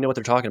sure they know what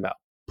they're talking about.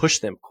 Push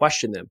them,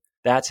 question them.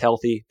 That's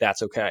healthy.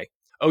 That's okay.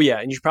 Oh yeah,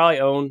 and you should probably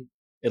own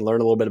and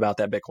learn a little bit about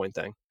that Bitcoin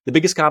thing. The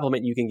biggest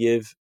compliment you can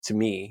give to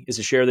me is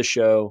to share the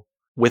show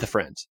with a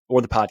friend or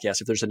the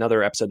podcast if there's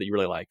another episode that you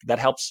really like. That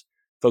helps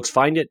folks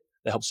find it.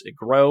 That helps it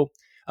grow.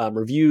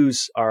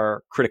 Reviews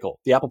are critical.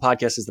 The Apple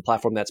Podcast is the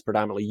platform that's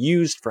predominantly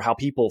used for how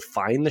people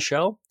find the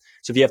show.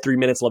 So if you have 3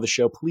 minutes, love the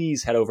show,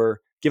 please head over,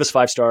 give us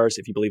 5 stars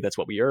if you believe that's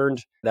what we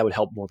earned. That would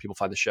help more people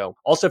find the show.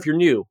 Also, if you're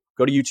new,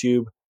 go to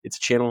YouTube. It's a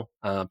channel,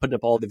 putting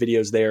up all the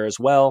videos there as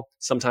well.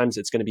 Sometimes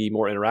it's going to be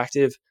more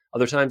interactive.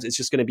 Other times it's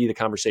just going to be the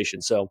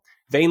conversation. So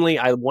vainly,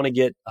 I want to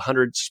get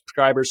 100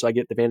 subscribers so I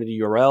get the vanity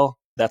URL.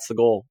 That's the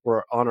goal.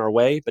 We're on our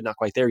way, but not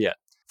quite there yet.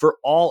 For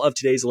all of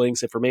today's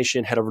links,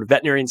 information, head over to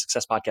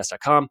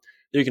veterinariansuccesspodcast.com.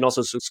 There you can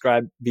also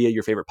subscribe via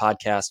your favorite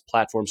podcast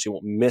platform so you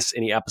won't miss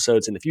any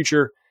episodes in the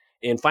future.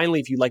 And finally,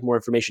 if you'd like more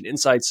information,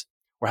 insights,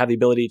 or have the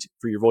ability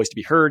for your voice to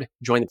be heard,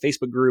 join the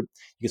Facebook group.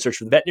 You can search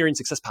for the Veterinarian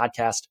Success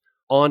Podcast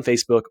on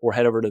Facebook or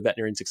head over to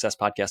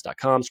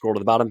veterinariansuccesspodcast.com, scroll to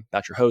the bottom,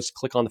 about your host,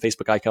 click on the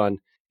Facebook icon.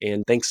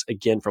 And thanks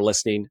again for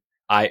listening.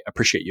 I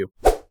appreciate you.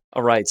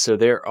 All right, so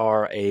there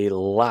are a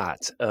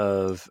lot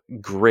of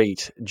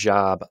great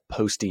job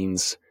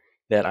postings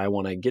that I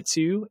want to get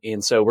to.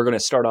 And so we're going to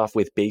start off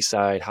with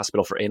Bayside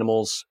Hospital for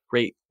Animals.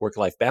 Great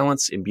work-life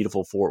balance in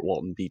beautiful Fort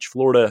Walton Beach,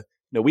 Florida.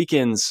 No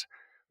weekends,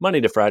 Monday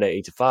to Friday,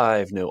 8 to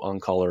 5, no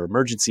on-call or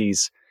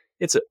emergencies.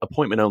 It's an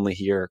appointment only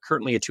here.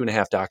 Currently a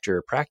 2.5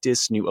 doctor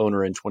practice, new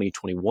owner in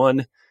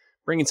 2021,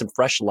 bringing some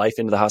fresh life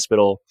into the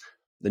hospital.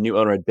 The new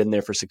owner had been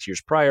there for 6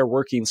 years prior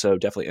working, so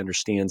definitely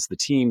understands the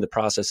team, the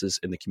processes,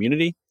 and the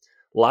community.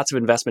 Lots of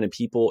investment in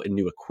people and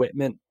new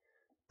equipment.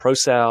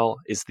 ProSal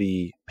is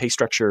the pay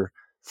structure.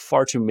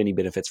 Far too many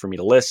benefits for me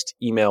to list.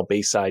 Email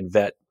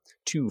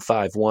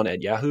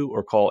BaysideVet251@Yahoo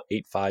or call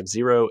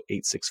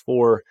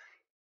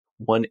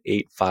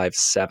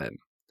 850-864-1857.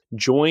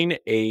 Join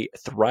a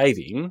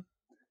thriving,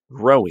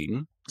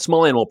 growing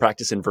small animal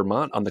practice in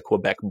Vermont on the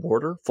Quebec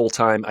border.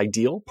 Full-time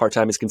ideal,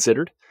 part-time is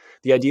considered.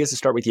 The idea is to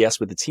start with yes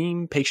with the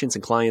team, patients,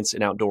 and clients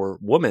in outdoor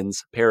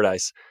woman's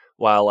paradise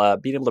while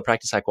being able to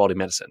practice high-quality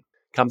medicine.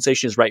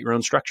 Compensation is write your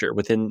own structure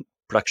within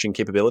production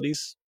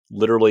capabilities.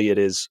 Literally, it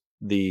is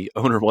the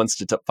owner wants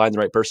to find the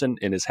right person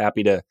and is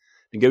happy to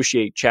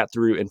negotiate, chat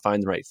through, and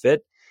find the right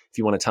fit. If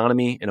you want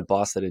autonomy and a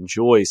boss that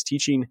enjoys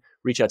teaching,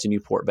 reach out to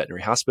Newport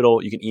Veterinary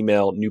Hospital. You can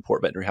email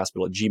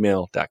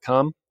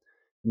newportveterinaryhospital@gmail.com.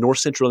 North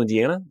Central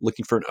Indiana,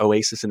 looking for an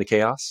oasis in the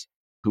chaos?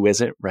 Who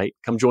isn't, right?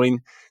 Come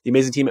join the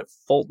amazing team at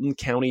Fulton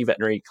County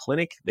Veterinary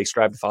Clinic. They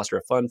strive to foster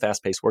a fun,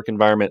 fast-paced work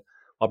environment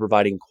while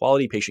providing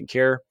quality patient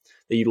care.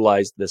 They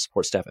utilize the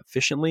support staff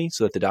efficiently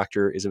so that the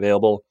doctor is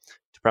available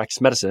to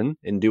practice medicine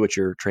and do what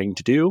you're trained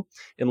to do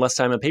in less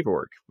time and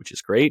paperwork, which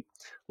is great.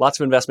 Lots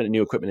of investment in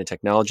new equipment and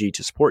technology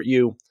to support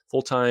you,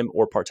 full-time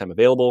or part-time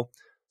available.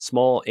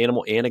 Small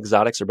animal and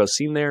exotics are both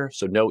seen there,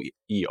 so no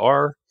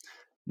ER,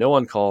 no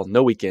on-call,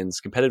 no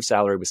weekends, competitive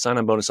salary with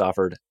sign-on bonus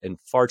offered, and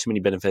far too many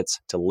benefits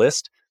to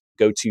list.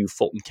 Go to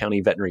Fulton County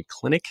Veterinary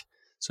Clinic.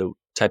 So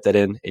type that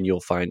in and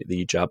you'll find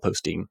the job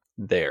posting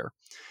there.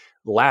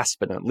 Last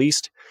but not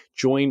least,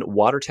 join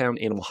Watertown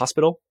Animal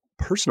Hospital.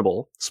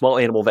 Personable small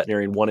animal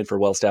veterinarian wanted for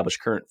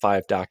well-established current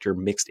 5-doctor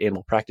mixed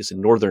animal practice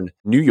in northern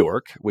New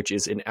York, which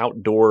is an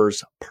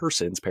outdoors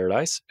person's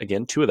paradise.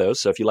 Again, 2 of those.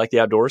 So if you like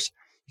the outdoors,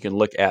 you can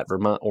look at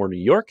Vermont or New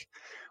York.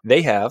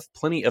 They have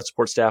plenty of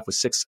support staff with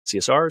 6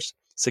 CSRs,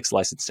 6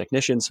 licensed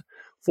technicians,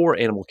 4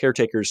 animal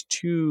caretakers,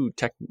 2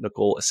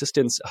 technical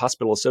assistants, a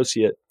hospital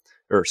assistant,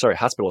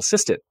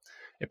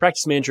 a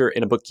practice manager,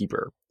 and a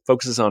bookkeeper.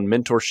 Focuses on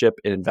mentorship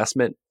and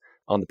investment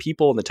on the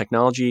people and the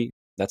technology.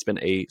 That's been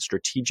a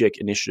strategic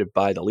initiative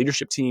by the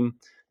leadership team.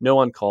 No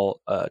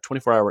on-call,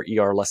 24-hour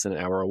ER less than an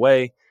hour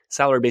away.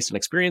 Salary based on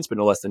experience, but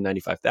no less than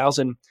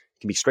 $95,000.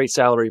 Can be straight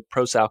salary,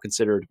 ProSal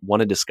considered. Want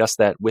to discuss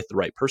that with the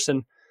right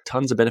person.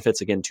 Tons of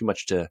benefits. Again, too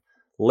much to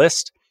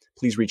list.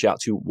 Please reach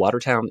out to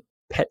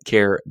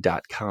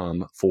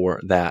watertownpetcare.com for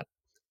that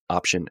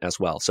option as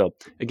well. So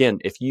again,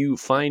 if you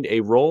find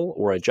a role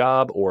or a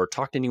job or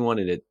talk to anyone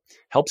and it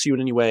helps you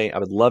in any way, I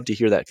would love to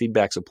hear that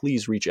feedback. So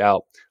please reach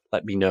out.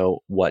 Let me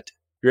know what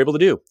you're able to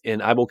do.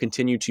 And I will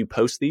continue to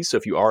post these. So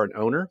if you are an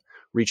owner,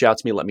 reach out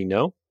to me, let me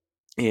know,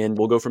 and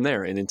we'll go from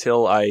there. And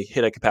until I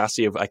hit a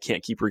capacity of I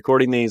can't keep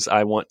recording these,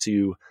 I want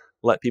to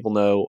let people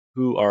know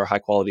who are high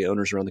quality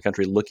owners around the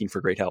country looking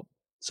for great help.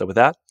 So with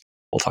that,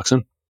 we'll talk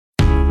soon.